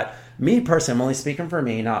myself that me personally, I'm only speaking for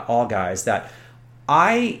me, not all guys, that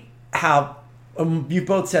I have, you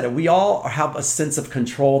both said it, we all have a sense of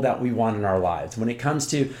control that we want in our lives. When it comes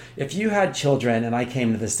to, if you had children and I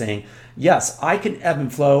came to this thing, yes, I can ebb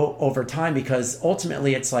and flow over time because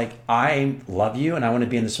ultimately it's like, I love you and I want to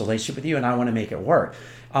be in this relationship with you and I want to make it work.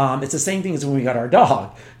 It's the same thing as when we got our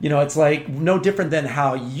dog. You know, it's like no different than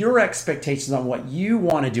how your expectations on what you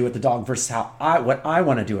want to do with the dog versus what I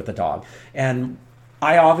want to do with the dog. And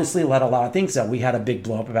I obviously let a lot of things out. We had a big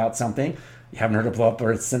blow up about something. You haven't heard a blow up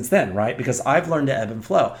since then, right? Because I've learned to ebb and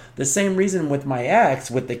flow. The same reason with my ex,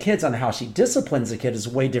 with the kids, on how she disciplines the kid is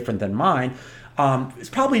way different than mine. It's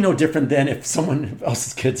probably no different than if someone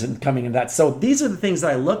else's kids are coming in that. So these are the things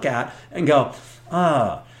that I look at and go,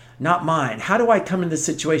 not mine. How do I come in this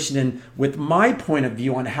situation and with my point of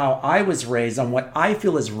view on how I was raised, on what I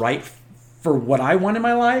feel is right for what I want in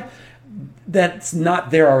my life, that's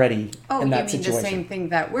not there already in that situation. Oh, you mean the same thing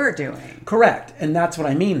that we're doing? Correct. And that's what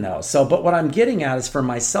I mean, though. So, but what I'm getting at is for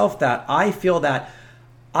myself that I feel that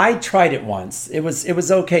I tried it once. It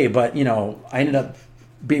was okay, but you know, I ended up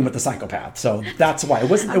being with the psychopath. So that's why it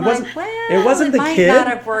wasn't the might kid. not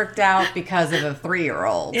have worked out because of a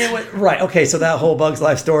 3-year-old. Right. Okay. So that whole Bug's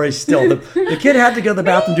Life story still the kid had to go to the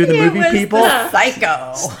bathroom do the movie. People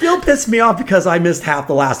psycho still pissed me off because I missed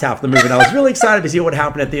the last half of the movie. And I was really excited to see what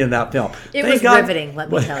happened at the end of that film. It was riveting,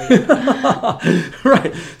 let me tell you.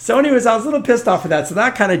 Right. So anyways, I was a little pissed off of that. So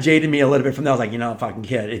that kind of jaded me a little bit from there. I was like, you know, fucking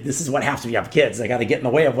kid, this is what happens when you have kids. They got to get in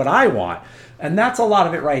the way of what I want. And that's a lot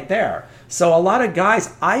of it right there. So a lot of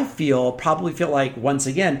guys, I probably feel like, once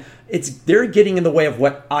again, they're getting in the way of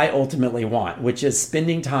what I ultimately want, which is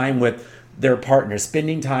spending time with their partner,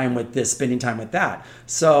 spending time with this, spending time with that.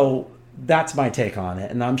 So that's my take on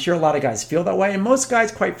it. And I'm sure a lot of guys feel that way. And most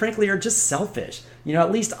guys, quite frankly, are just selfish. You know,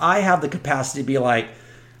 at least I have the capacity to be like,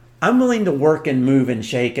 I'm willing to work and move and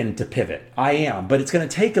shake and to pivot. I am, but it's going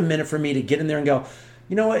to take a minute for me to get in there and go,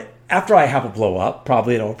 you know what? After I have a blow up,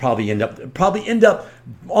 it'll end up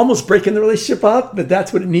almost breaking the relationship up, but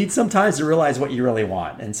that's what it needs sometimes to realize what you really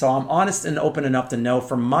want. And so I'm honest and open enough to know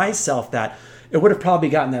for myself that it would have probably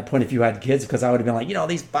gotten that point if you had kids, because I would have been like,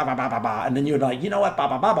 these ba ba ba ba ba, and then you would be like, you know what, ba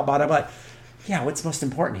ba ba ba ba, but yeah, what's most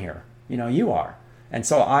important here? You are. And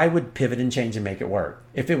so I would pivot and change and make it work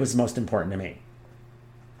if it was most important to me.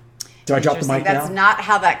 Do I drop the mic now? That's not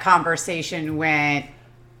how that conversation went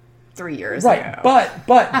 3 years right. ago. But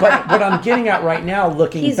what I'm getting at right now,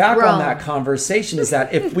 looking He's back grown. on that conversation, is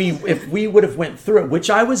that if we would have went through it, which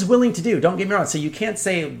I was willing to do, don't get me wrong. So you can't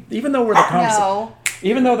say, even though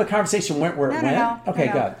even though the conversation went where it went. Okay,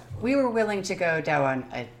 good. We were willing to go down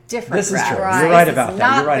a different This is route. true. Right. You're right This about is that.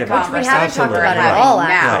 not You're right the about that. We haven't talked about it conversation at we're all,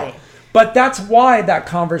 having now. actually. But that's why that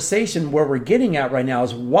conversation where we're getting at right now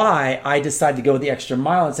is why I decided to go the extra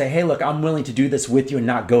mile and say, hey, look, I'm willing to do this with you and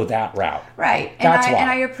not go that route. Right. That's why. And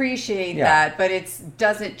I appreciate Yeah. that, but it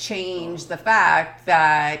doesn't change the fact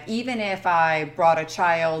that even if I brought a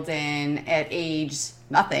child in at age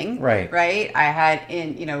nothing, Right. I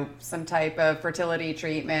had some type of fertility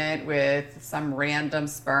treatment with some random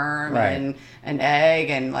sperm Right. and an egg,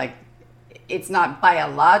 and like, it's not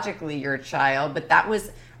biologically your child, but that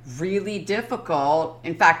was really difficult,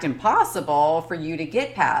 in fact impossible for you to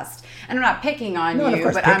get past. And I'm not picking on No, of you,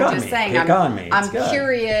 course, but pick I'm on just me. saying Pick on me. It's I'm good.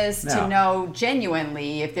 curious No. to know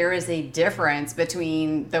genuinely if there is a difference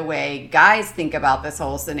between the way guys think about this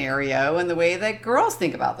whole scenario and the way that girls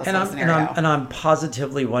think about this whole scenario. And I'm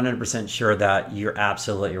positively 100% sure that you're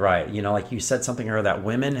absolutely right. Like you said something earlier, that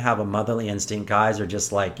women have a motherly instinct. Guys are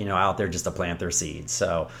just like, out there just to plant their seeds.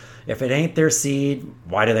 So if it ain't their seed,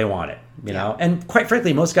 why do they want it? And quite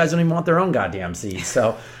frankly, most guys don't even want their own goddamn seed.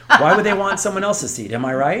 So why would they want someone else's seed? Am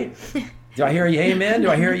I right? Do I hear you amen?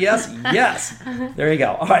 Do I hear a yes? Yes. There you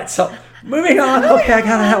go. All right. So moving on. Okay, I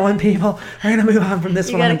got that one, people. We're going to move on from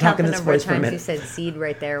this You one. got to I'm count talking the this number of voice for a times you minute. said seed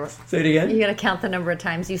right there. Say it again. You got to count the number of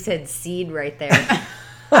times you said seed right there.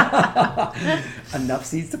 Enough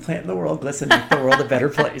seeds to plant in the world, Glisten, make the world a better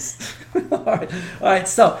place. All right.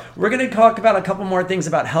 So we're going to talk about a couple more things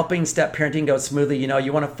about helping step parenting go smoothly.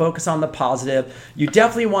 You want to focus on the positive. You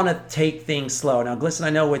definitely want to take things slow. Now, Glisten, I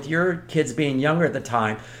know with your kids being younger at the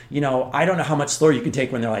time, I don't know how much slower you can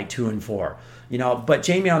take when they're like 2 and 4. But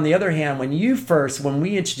Jamie, on the other hand, when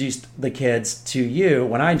we introduced the kids to you,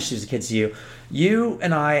 when I introduced the kids to you, you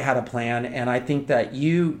and I had a plan, and I think that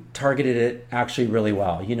you targeted it actually really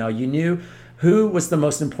well. You knew who was the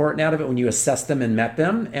most important out of it when you assessed them and met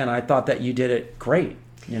them, and I thought that you did it great.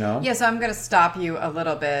 Yeah, so I'm going to stop you a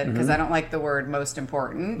little bit because I don't like the word most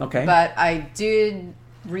important. Okay. But I did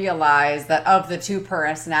realize that of the 2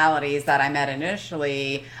 personalities that I met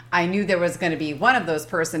initially, I knew there was going to be one of those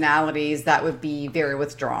personalities that would be very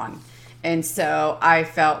withdrawn. And so I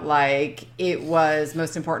felt like it was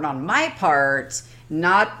most important on my part,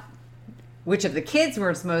 not which of the kids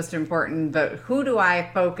was most important, but who do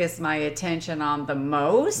I focus my attention on the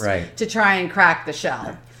most to try and crack the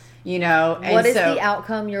shell. And what is the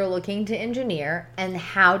outcome you're looking to engineer, and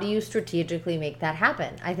how do you strategically make that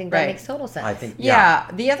happen? I think that makes total sense. I think,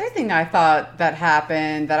 yeah. The other thing I thought that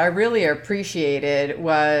happened that I really appreciated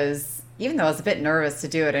was, even though I was a bit nervous to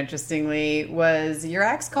do it, interestingly, was your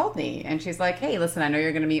ex called me and she's like, hey, listen, I know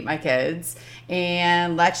you're going to meet my kids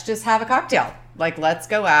and let's just have a cocktail. Like, let's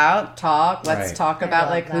go out, talk. Let's talk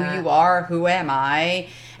about like who you are, who am I?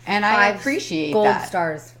 And I appreciate gold that.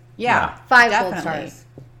 Stars. Yeah. 5 gold stars.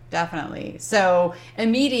 Definitely. So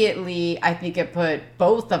immediately, I think it put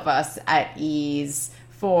both of us at ease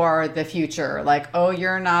for the future. Like, oh,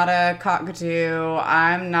 you're not a cockatoo.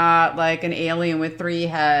 I'm not like an alien with 3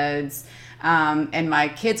 heads. And my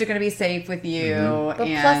kids are going to be safe with you. But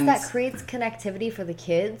plus that creates connectivity for the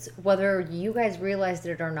kids, whether you guys realized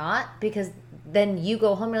it or not, because then you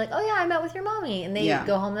go home, you're like, oh yeah, I met with your mommy. And they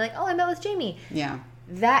go home, they're like, oh, I met with Jamie. Yeah.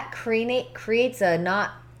 That creates a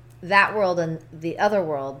not that world and the other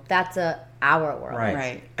world. That's our world.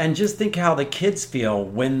 Right. And just think how the kids feel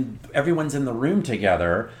when everyone's in the room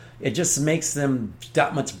together. It just makes them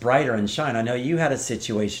that much brighter and shine. I know you had a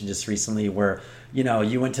situation just recently where,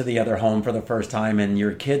 you went to the other home for the first time and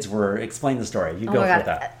your kids were, explain the story. You go for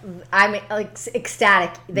that. I'm like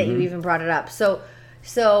ecstatic that you even brought it up. So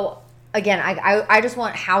again, I just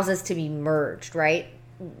want houses to be merged, right?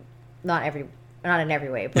 Not in every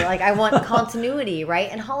way, but like I want continuity, right?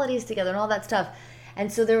 And holidays together and all that stuff.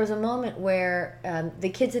 And so there was a moment where the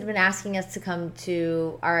kids had been asking us to come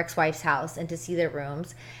to our ex-wife's house and to see their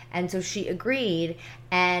rooms. And so she agreed,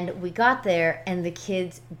 and we got there, and the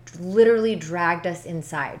kids literally dragged us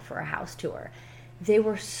inside for a house tour. they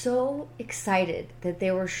were so excited that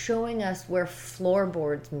they were showing us where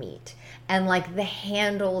floorboards meet and like the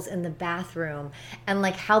handles in the bathroom and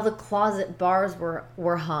like how the closet bars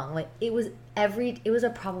were hung. Like it was a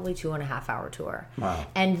probably 2.5 hour tour. Wow.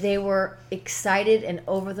 And they were excited and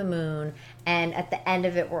over the moon. And at the end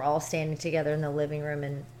of it, we're all standing together in the living room,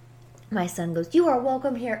 and my son goes, "You are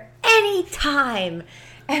welcome here anytime."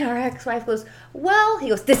 And our ex-wife goes, "Well," he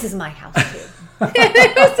goes, "this is my house too."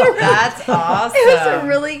 That's awesome. It was a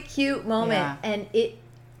really cute moment. Yeah. And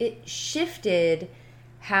it shifted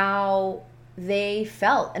how they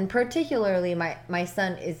felt. And particularly my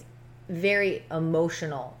son is very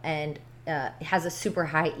emotional and has a super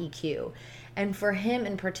high EQ. And for him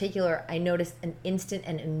in particular, I noticed an instant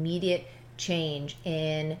and immediate change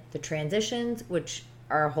in the transitions, which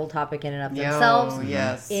are a whole topic in and of themselves.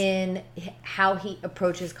 Yes. In how he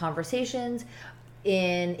approaches conversations,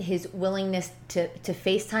 in his willingness to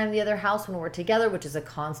FaceTime the other house when we're together, which is a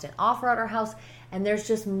constant offer at our house. And there's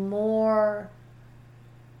just more.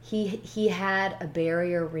 He had a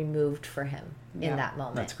barrier removed for him in that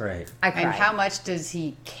moment. That's great. I cried. And how much does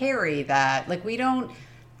he carry that? Like, we don't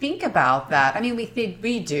think about that. I mean, we think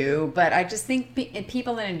we do, but I just think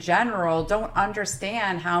people in general don't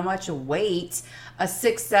understand how much weight a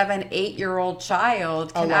 6, 7, 8-year-old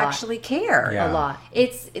child can actually carry. Yeah. A lot.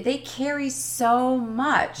 They carry so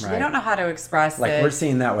much. Right. They don't know how to express it. Like we're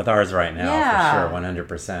seeing that with ours right now, Yeah. for sure,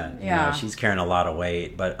 100%. Yeah. You know, she's carrying a lot of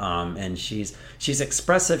weight, but and she's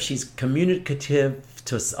expressive, she's communicative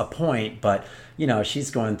to a point, but you know, she's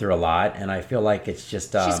going through a lot, and I feel like it's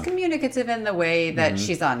just she's communicative in the way that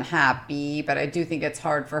she's unhappy, but I do think it's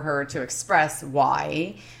hard for her to express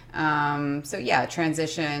why. So yeah,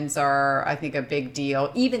 transitions are, I think, a big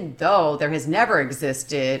deal, even though there has never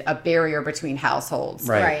existed a barrier between households.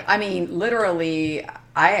 Right. I mean, literally,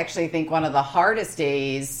 I actually think one of the hardest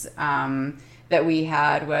days that we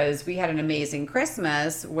had an amazing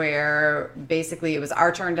Christmas where basically it was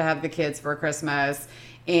our turn to have the kids for Christmas.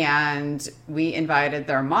 And we invited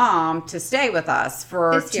their mom to stay with us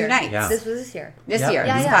for 2 nights. Yeah. This was this year. This Yep. year,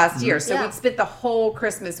 Yeah, this yeah. past year. So Yeah. we'd spent the whole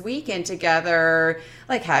Christmas weekend together,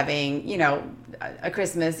 like having, you know, a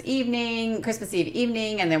Christmas Eve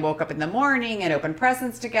evening, and then woke up in the morning and opened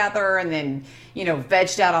presents together, and then, you know,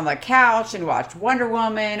 vegged out on the couch and watched Wonder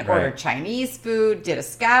Woman, ordered Chinese food, did a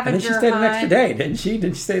scavenger And then she stayed hunt. an extra day, didn't she?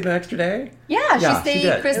 Did she stay the extra day? Yeah, Yeah, she she stayed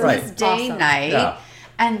did. Christmas Right. Day Awesome. night. Yeah.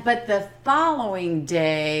 But the following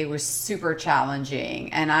day was super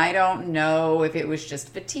challenging. And I don't know if it was just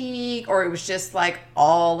fatigue or it was just like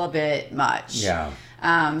all a bit much. Yeah.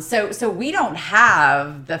 So we don't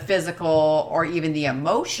have the physical or even the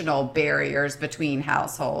emotional barriers between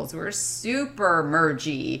households. We're super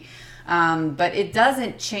mergy. But it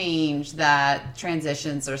doesn't change that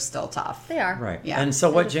transitions are still tough. They are. Right. Yeah. And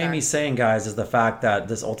so what just are. Jamie's saying, guys, is the fact that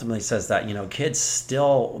this ultimately says that, you know, kids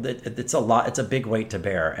still, it's a big weight to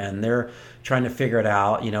bear, and they're trying to figure it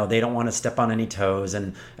out. You know, they don't want to step on any toes.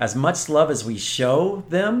 And as much love as we show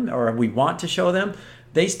them, or we want to show them,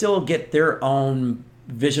 they still get their own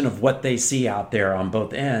vision of what they see out there on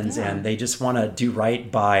both ends. Yeah. And they just want to do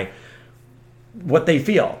right by what they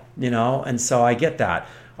feel, you know? And so I get that.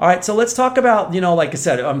 All right, so let's talk about, you know, like I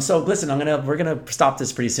said, so listen, we're gonna stop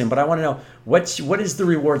this pretty soon, but I want to know what is the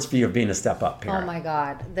rewards for you of being a step up parent? Oh my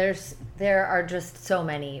God, there are just so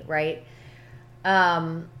many, right?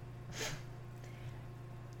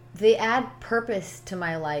 They add purpose to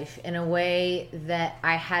my life in a way that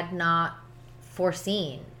I had not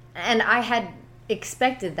foreseen, and I had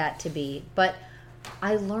expected that to be, but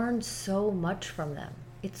I learned so much from them.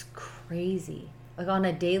 It's crazy. Like on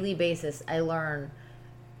a daily basis, I learn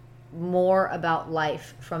more about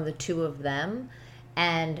life from the two of them,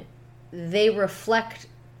 and they reflect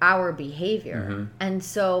our behavior. Mm-hmm. And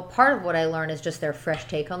so part of what I learn is just their fresh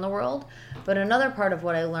take on the world, but another part of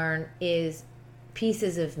what I learn is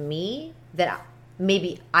pieces of me that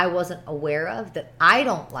maybe I wasn't aware of that I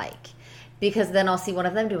don't like, because then I'll see one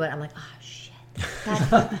of them do it, I'm like, oh shit,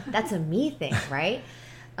 that's a me thing, right?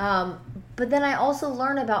 But then I also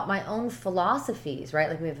learn about my own philosophies, right?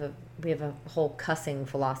 Like we have a whole cussing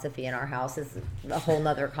philosophy in our house. It's a whole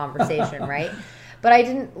nother conversation, right? But I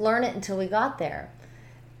didn't learn it until we got there.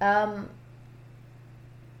 But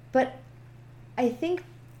I think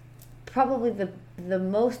probably the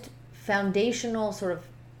most foundational sort of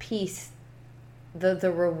piece,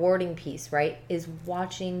 the rewarding piece, right, is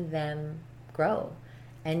watching them grow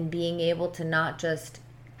and being able to not just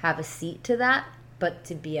have a seat to that, but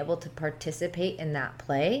to be able to participate in that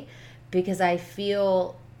play, because I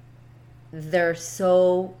feel they're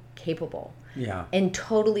so capable Yeah. in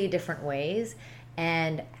totally different ways.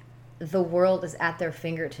 And the world is at their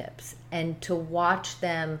fingertips, and to watch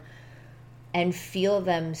them and feel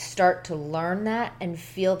them start to learn that and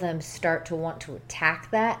feel them start to want to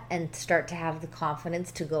attack that and start to have the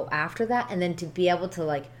confidence to go after that, and then to be able to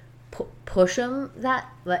like push them that,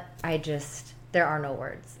 there are no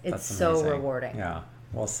words. It's so rewarding. Yeah,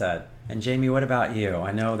 well said. And Jamie, what about you?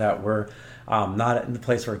 I know that we're not in the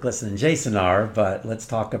place where Glisten and Jason are, but let's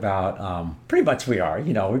talk about pretty much we are.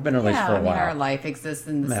 You know, we've been in a relationship for a while. Our life exists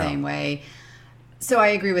in the same way. So I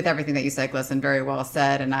agree with everything that you said, Glisten. Very well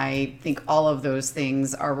said. And I think all of those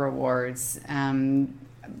things are rewards.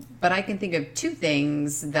 But I can think of two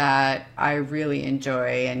things that I really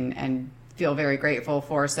enjoy and feel very grateful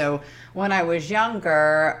for. So when I was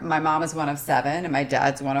younger, my mom is one of 7 and my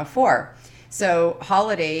dad's one of 4. So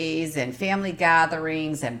holidays and family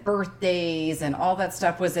gatherings and birthdays and all that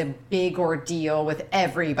stuff was a big ordeal with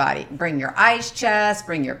everybody. Bring your ice chest,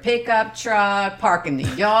 bring your pickup truck, park in the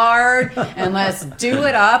yard, and let's do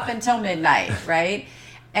it up until midnight, right?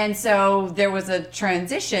 And so there was a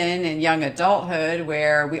transition in young adulthood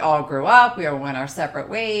where we all grew up, we all went our separate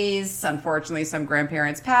ways. Unfortunately, some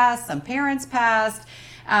grandparents passed, some parents passed,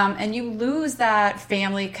 and you lose that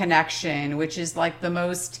family connection, which is like the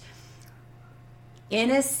most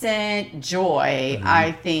innocent joy,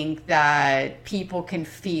 I think, that people can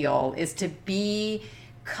feel, is to be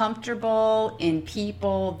comfortable in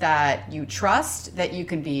people that you trust, that you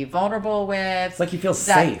can be vulnerable with. It's like you feel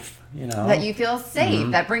safe, you know? That you feel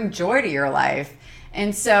safe, that bring joy to your life.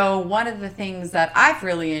 And so one of the things that I've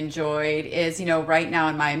really enjoyed is, you know, right now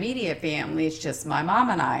in my immediate family, it's just my mom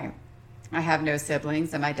and I. I have no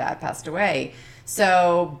siblings and my dad passed away.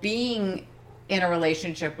 So being in a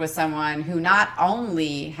relationship with someone who not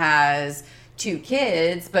only has 2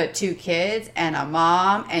 kids, but 2 kids and a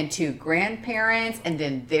mom and 2 grandparents and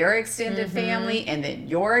then their extended family and then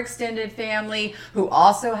your extended family who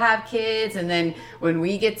also have kids. And then when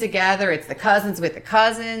we get together, it's the cousins with the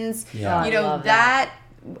cousins. Yeah. You know, that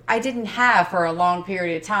I didn't have for a long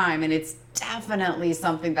period of time. And it's definitely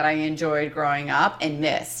something that I enjoyed growing up and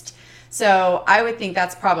missed. So I would think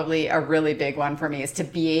that's probably a really big one for me, is to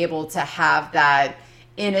be able to have that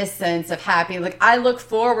innocence of happy. Like, I look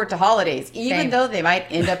forward to holidays, even though they might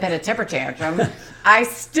end up in a temper tantrum. I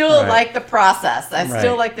still like the process. I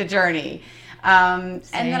still like the journey. And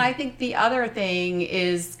then I think the other thing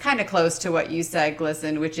is kind of close to what you said,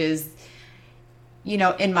 Glisten, which is, you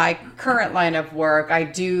know, in my current line of work, I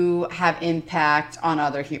do have impact on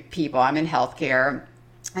other people. I'm in healthcare.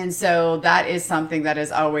 And so that is something that has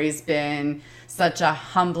always been such a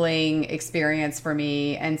humbling experience for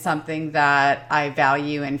me and something that I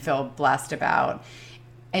value and feel blessed about.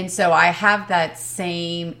 And so I have that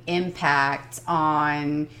same impact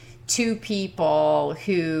on 2 people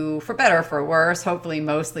who, for better or for worse, hopefully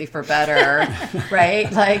mostly for better, right?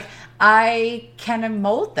 Like, I can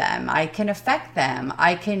mold them. I can affect them.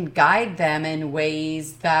 I can guide them in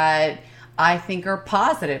ways that I think are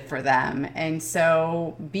positive for them. And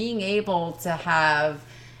so being able to have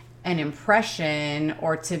an impression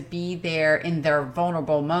or to be there in their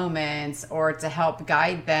vulnerable moments or to help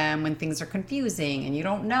guide them when things are confusing and you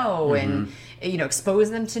don't know and, you know,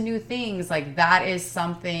 expose them to new things, like that is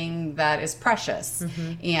something that is precious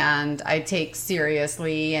and I take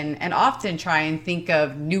seriously and often try and think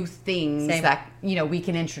of new things that, you know, we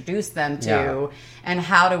can introduce them to and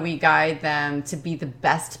how do we guide them to be the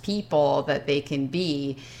best people that they can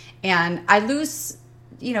be. And I lose,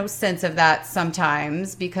 you know, sense of that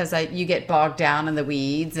sometimes because you get bogged down in the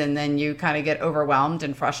weeds and then you kind of get overwhelmed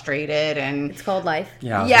and frustrated, and it's called life.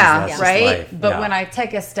 Yeah, right. But when I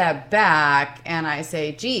take a step back and I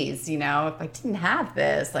say, geez, you know, if I didn't have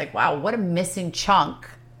this, like, wow, what a missing chunk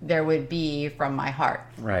there would be from my heart.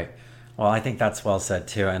 Right. Well, I think that's well said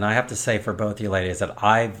too. And I have to say for both you ladies that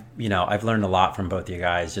I've learned a lot from both you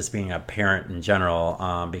guys, just being a parent in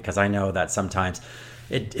general, because I know that sometimes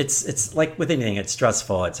it's like with anything, it's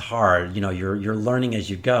stressful, it's hard, you know, you're learning as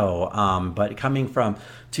you go. But coming from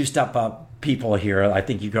 2 step up people here, I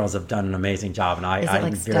think you girls have done an amazing job, and I'm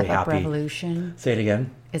like very Step Up happy. Revolution? Say it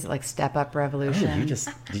again. Is it like Step Up Revolution? Oh,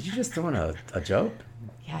 did you just throw in a joke?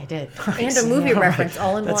 Yeah, I did. And a movie reference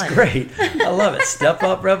all in That's one. That's great. I love it. Step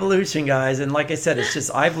Up Revolution, guys. And like I said, it's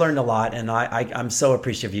just, I've learned a lot, and I'm so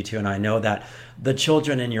appreciative of you two. And I know that the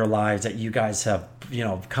children in your lives that you guys have, you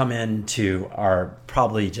know, come into are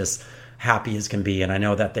probably just happy as can be. And I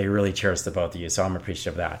know that they really cherish the both of you. So I'm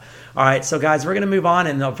appreciative of that. All right. So guys, we're going to move on.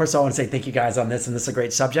 And first of all, I want to say thank you guys on this. And this is a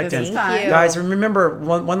great subject. Thank and you. Guys, remember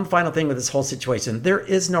one final thing with this whole situation. There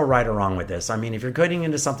is no right or wrong with this. I mean, if you're getting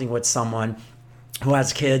into something with someone, who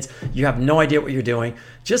has kids, you have no idea what you're doing.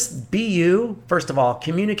 Just be you. First of all,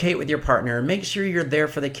 communicate with your partner. Make sure you're there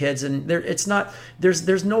for the kids. And there's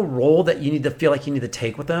no role that you need to feel like you need to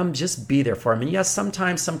take with them. Just be there for them. And yes,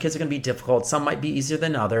 sometimes some kids are going to be difficult. Some might be easier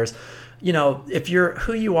than others. You know, if you're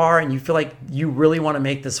who you are and you feel like you really want to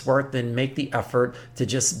make this work, then make the effort to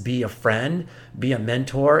just be a friend, be a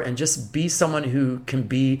mentor, and just be someone who can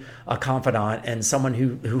be a confidant and someone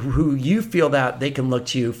who you feel that they can look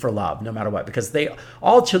to you for love no matter what, because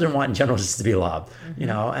all children want in general is to be loved, you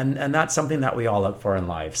know, and that's something that we all look for in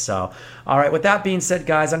life. So, all right, with that being said,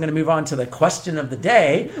 guys, I'm going to move on to the question of the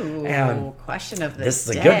day. Ooh, question of the day. This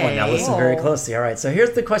is a good one. Now listen very closely. All right, so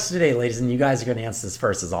here's the question today, ladies, and you guys are going to answer this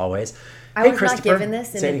first as always. I was not given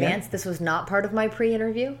this in advance. This was not part of my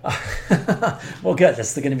pre-interview. Well, good.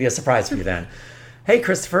 This is going to be a surprise for you then. Hey,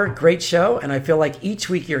 Christopher, great show, and I feel like each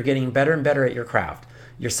week you're getting better and better at your craft.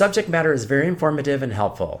 Your subject matter is very informative and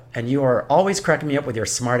helpful, and you are always cracking me up with your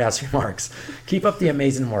smart-ass remarks. Keep up the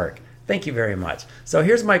amazing work. Thank you very much. So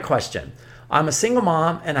here's my question. I'm a single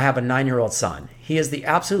mom, and I have a 9-year-old son. He is the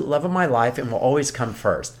absolute love of my life and will always come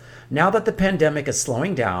first. Now that the pandemic is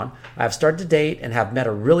slowing down, I have started to date and have met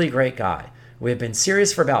a really great guy. We have been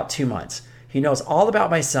serious for about 2 months. He knows all about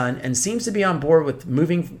my son and seems to be on board with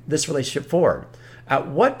moving this relationship forward. At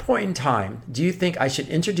what point in time do you think I should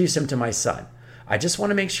introduce him to my son? I just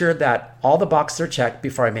want to make sure that all the boxes are checked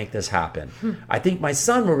before I make this happen. I think my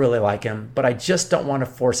son will really like him, but I just don't want to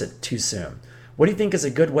force it too soon. What do you think is a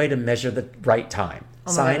good way to measure the right time?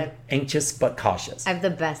 Signed, anxious but cautious. I have the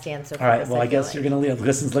best answer for All right, this, well, I guess you're going to leave.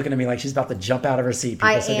 Glisten's looking at me like she's about to jump out of her seat.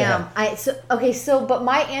 I am. But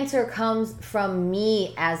my answer comes from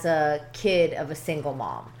me as a kid of a single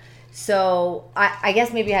mom. So I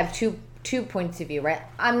guess maybe I have two points of view, right?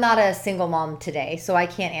 I'm not a single mom today, so I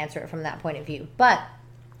can't answer it from that point of view. But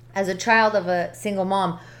as a child of a single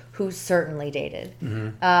mom who certainly dated,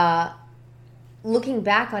 looking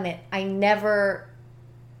back on it, I never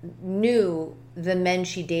knew the men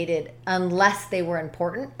she dated unless they were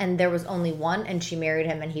important, and there was only one, and she married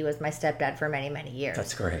him, and he was my stepdad for many, many years.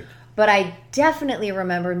 That's great. But I definitely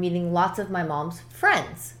remember meeting lots of my mom's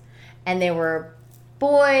friends, and they were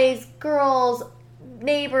boys, girls,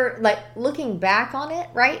 neighbor. Like, looking back on it,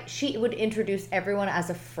 right, she would introduce everyone as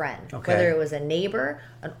a friend, whether it was a neighbor,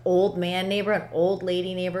 an old man neighbor, an old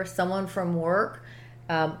lady neighbor, someone from work,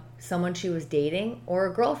 someone she was dating, or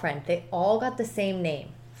a girlfriend. They all got the same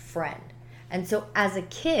name, friend. And so as a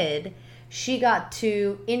kid, she got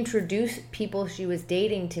to introduce people she was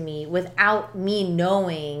dating to me without me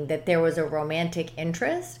knowing that there was a romantic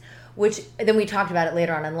interest, which then we talked about it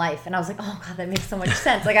later on in life. And I was like, oh, God, that makes so much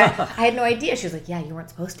sense. Like, I had no idea. She was like, yeah, you weren't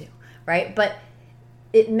supposed to, right? But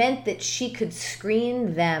it meant that she could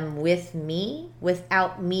screen them with me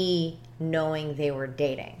without me knowing they were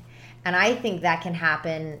dating. And I think that can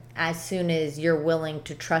happen as soon as you're willing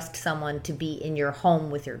to trust someone to be in your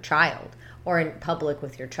home with your child or in public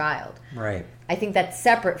with your child. Right. I think that's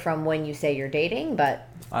separate from when you say you're dating, but...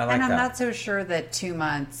 I like that. And I'm not so sure that 2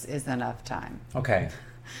 months is enough time. Okay.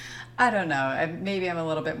 I don't know. Maybe I'm a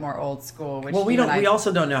little bit more old school. Which We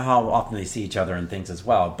also don't know how often they see each other and things as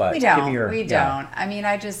well. But we don't. I mean,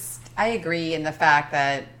 I agree in the fact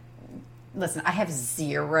that, listen, I have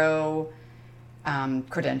zero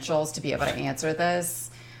credentials to be able to answer this,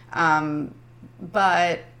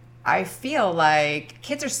 but I feel like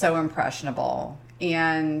kids are so impressionable,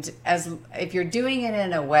 and if you're doing it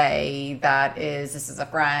in a way that this is a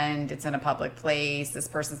friend, it's in a public place, this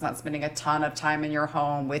person's not spending a ton of time in your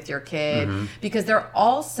home with your kid, because they're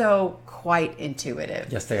also quite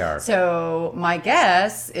intuitive. Yes, they are. So my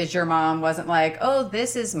guess is your mom wasn't like, oh,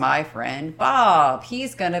 this is my friend Bob,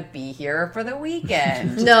 he's gonna be here for the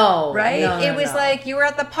weekend. No, right? It was like you were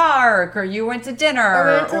at the park, or you went to dinner,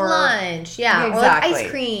 or went to lunch, exactly. Or like ice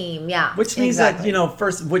cream, Which means that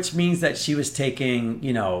which means that she was taking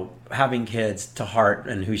having kids to heart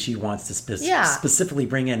and who she wants to specifically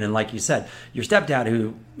bring in. And like you said, your stepdad,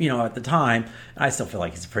 who at the time, I still feel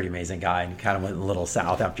like he's a pretty amazing guy, and kind of went a little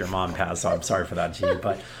south after your mom passed, so I'm sorry for that, G,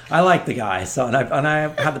 but I like the guy, so and I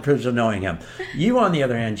had the privilege of knowing him. You, on the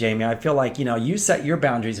other hand, Jamie, I feel like you set your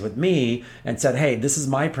boundaries with me and said, hey, this is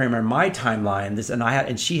my perimeter, my timeline,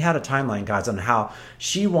 and she had a timeline, guys, on how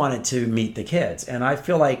she wanted to meet the kids, and I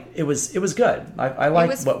feel like it was good. I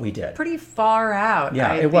liked what we did. Pretty far out.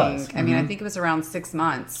 Yeah, it was. I mean, I think it was around 6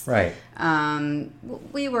 months. Right.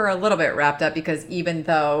 We were a little bit wrapped up because even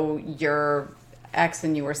though your ex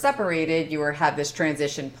and you were separated, you had this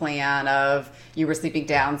transition plan of you were sleeping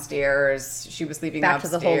downstairs, she was sleeping back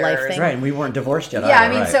upstairs. to the whole life thing. Right, and we weren't divorced yet. Yeah,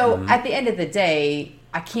 either, I mean, so at the end of the day,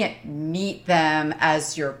 I can't meet them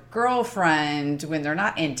as your girlfriend when they're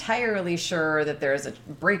not entirely sure that there's a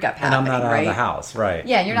breakup happening. And I'm not out right? of the house, right?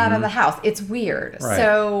 Yeah, you're not out of the house. It's weird. Right.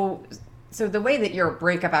 So the way that your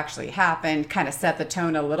breakup actually happened kind of set the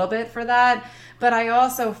tone a little bit for that. But I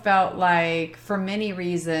also felt like, for many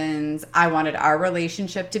reasons, I wanted our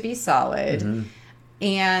relationship to be solid.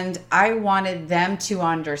 And I wanted them to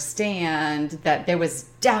understand that there was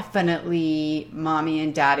definitely mommy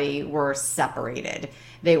and daddy were separated.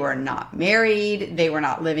 They were not married. They were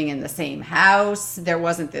not living in the same house. There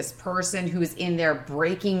wasn't this person who's in there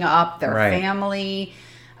breaking up their family.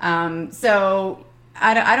 So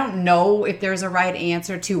I don't know if there's a right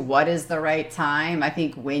answer to what is the right time. I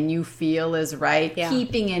think when you feel is right,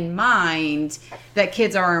 keeping in mind that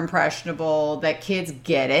kids are impressionable, that kids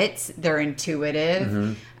get it, they're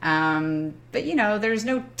intuitive. But, you know, there's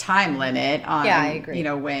no time limit on, I agree. you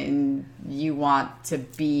know, when you want to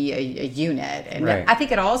be a unit. And Right. I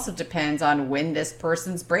think it also depends on when this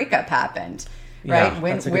person's breakup happened. Right?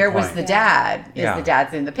 That's a good Where was point. the dad? Is Yeah. the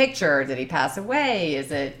dad's in the picture? Did he pass away?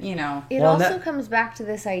 Is it, you know? It Well, also comes back to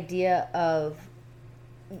this idea of,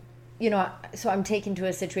 you know, so I'm taken to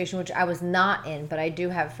a situation which I was not in, but I do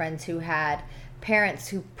have friends who had parents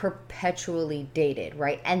who perpetually dated,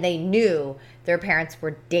 right? And they knew their parents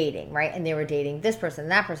were dating, right? And they were dating this person,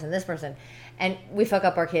 that person, this person. And we fuck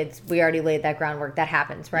up our kids. We already laid that groundwork. That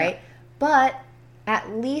happens, right? Yeah. But at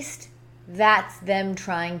least that's them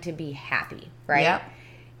trying to be happy, right? Yep.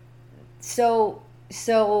 So,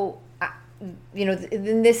 you know,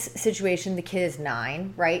 in this situation, the kid is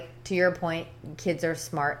 9, right? To your point, kids are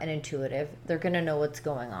smart and intuitive. They're going to know what's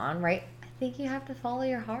going on, right? I think you have to follow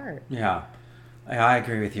your heart. Yeah. I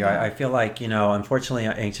agree with you. I feel like, you know, unfortunately,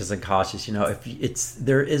 anxious and cautious, you know,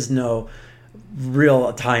 there is no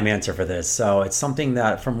real time answer for this. So it's something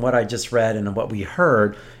that, from what I just read and what we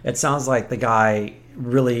heard, it sounds like the guy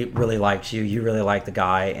really, really likes you. You really like the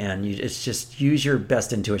guy, and it's just use your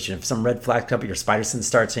best intuition. If some red flag up, your spider sense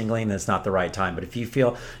starts tingling, then it's not the right time. But if you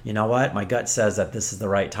feel, you know what, my gut says that this is the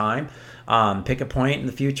right time, pick a point in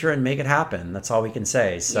the future and make it happen. That's all we can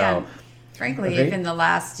say. So. Yeah. Frankly, if in the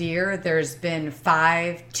last year there's been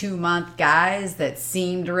 5 2-month guys that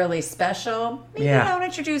seemed really special, maybe don't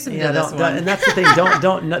introduce them to this one. And that's the thing.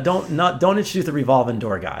 Don't introduce the revolving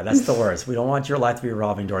door guy. That's the worst. We don't want your life to be a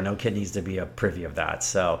revolving door. No kid needs to be a privy of that.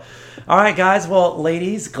 So, all right, guys. Well,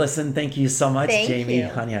 ladies, Glisten, thank you so much. Thank Jamie, you.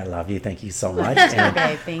 honey, I love you. Thank you so much.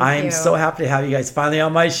 Okay, thank I'm you. so happy to have you guys finally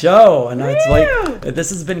on my show. And it's like, this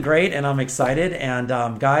has been great, and I'm excited. And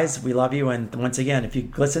guys, we love you. And once again, if you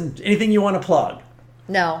Glisten, anything you want to plug.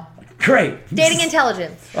 No. Great. Dating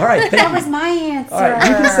intelligence. All right. Thank That you. was my answer. All right,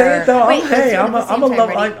 you can say it though. Wait, Hey, I'm a love.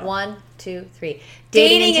 Ready? 1, 2, 3.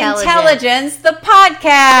 Dating Intelligence, the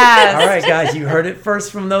podcast. All right, guys, you heard it first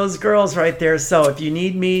from those girls right there. So if you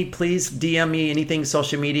need me, please DM me anything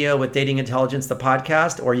social media with Dating Intelligence, the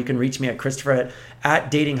podcast, or you can reach me at Christopher at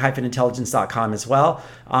dating-intelligence.com as well.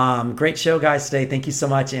 Great show, guys, today. Thank you so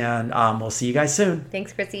much, and we'll see you guys soon.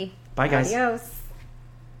 Thanks, Chrissy. Bye, guys. Adios.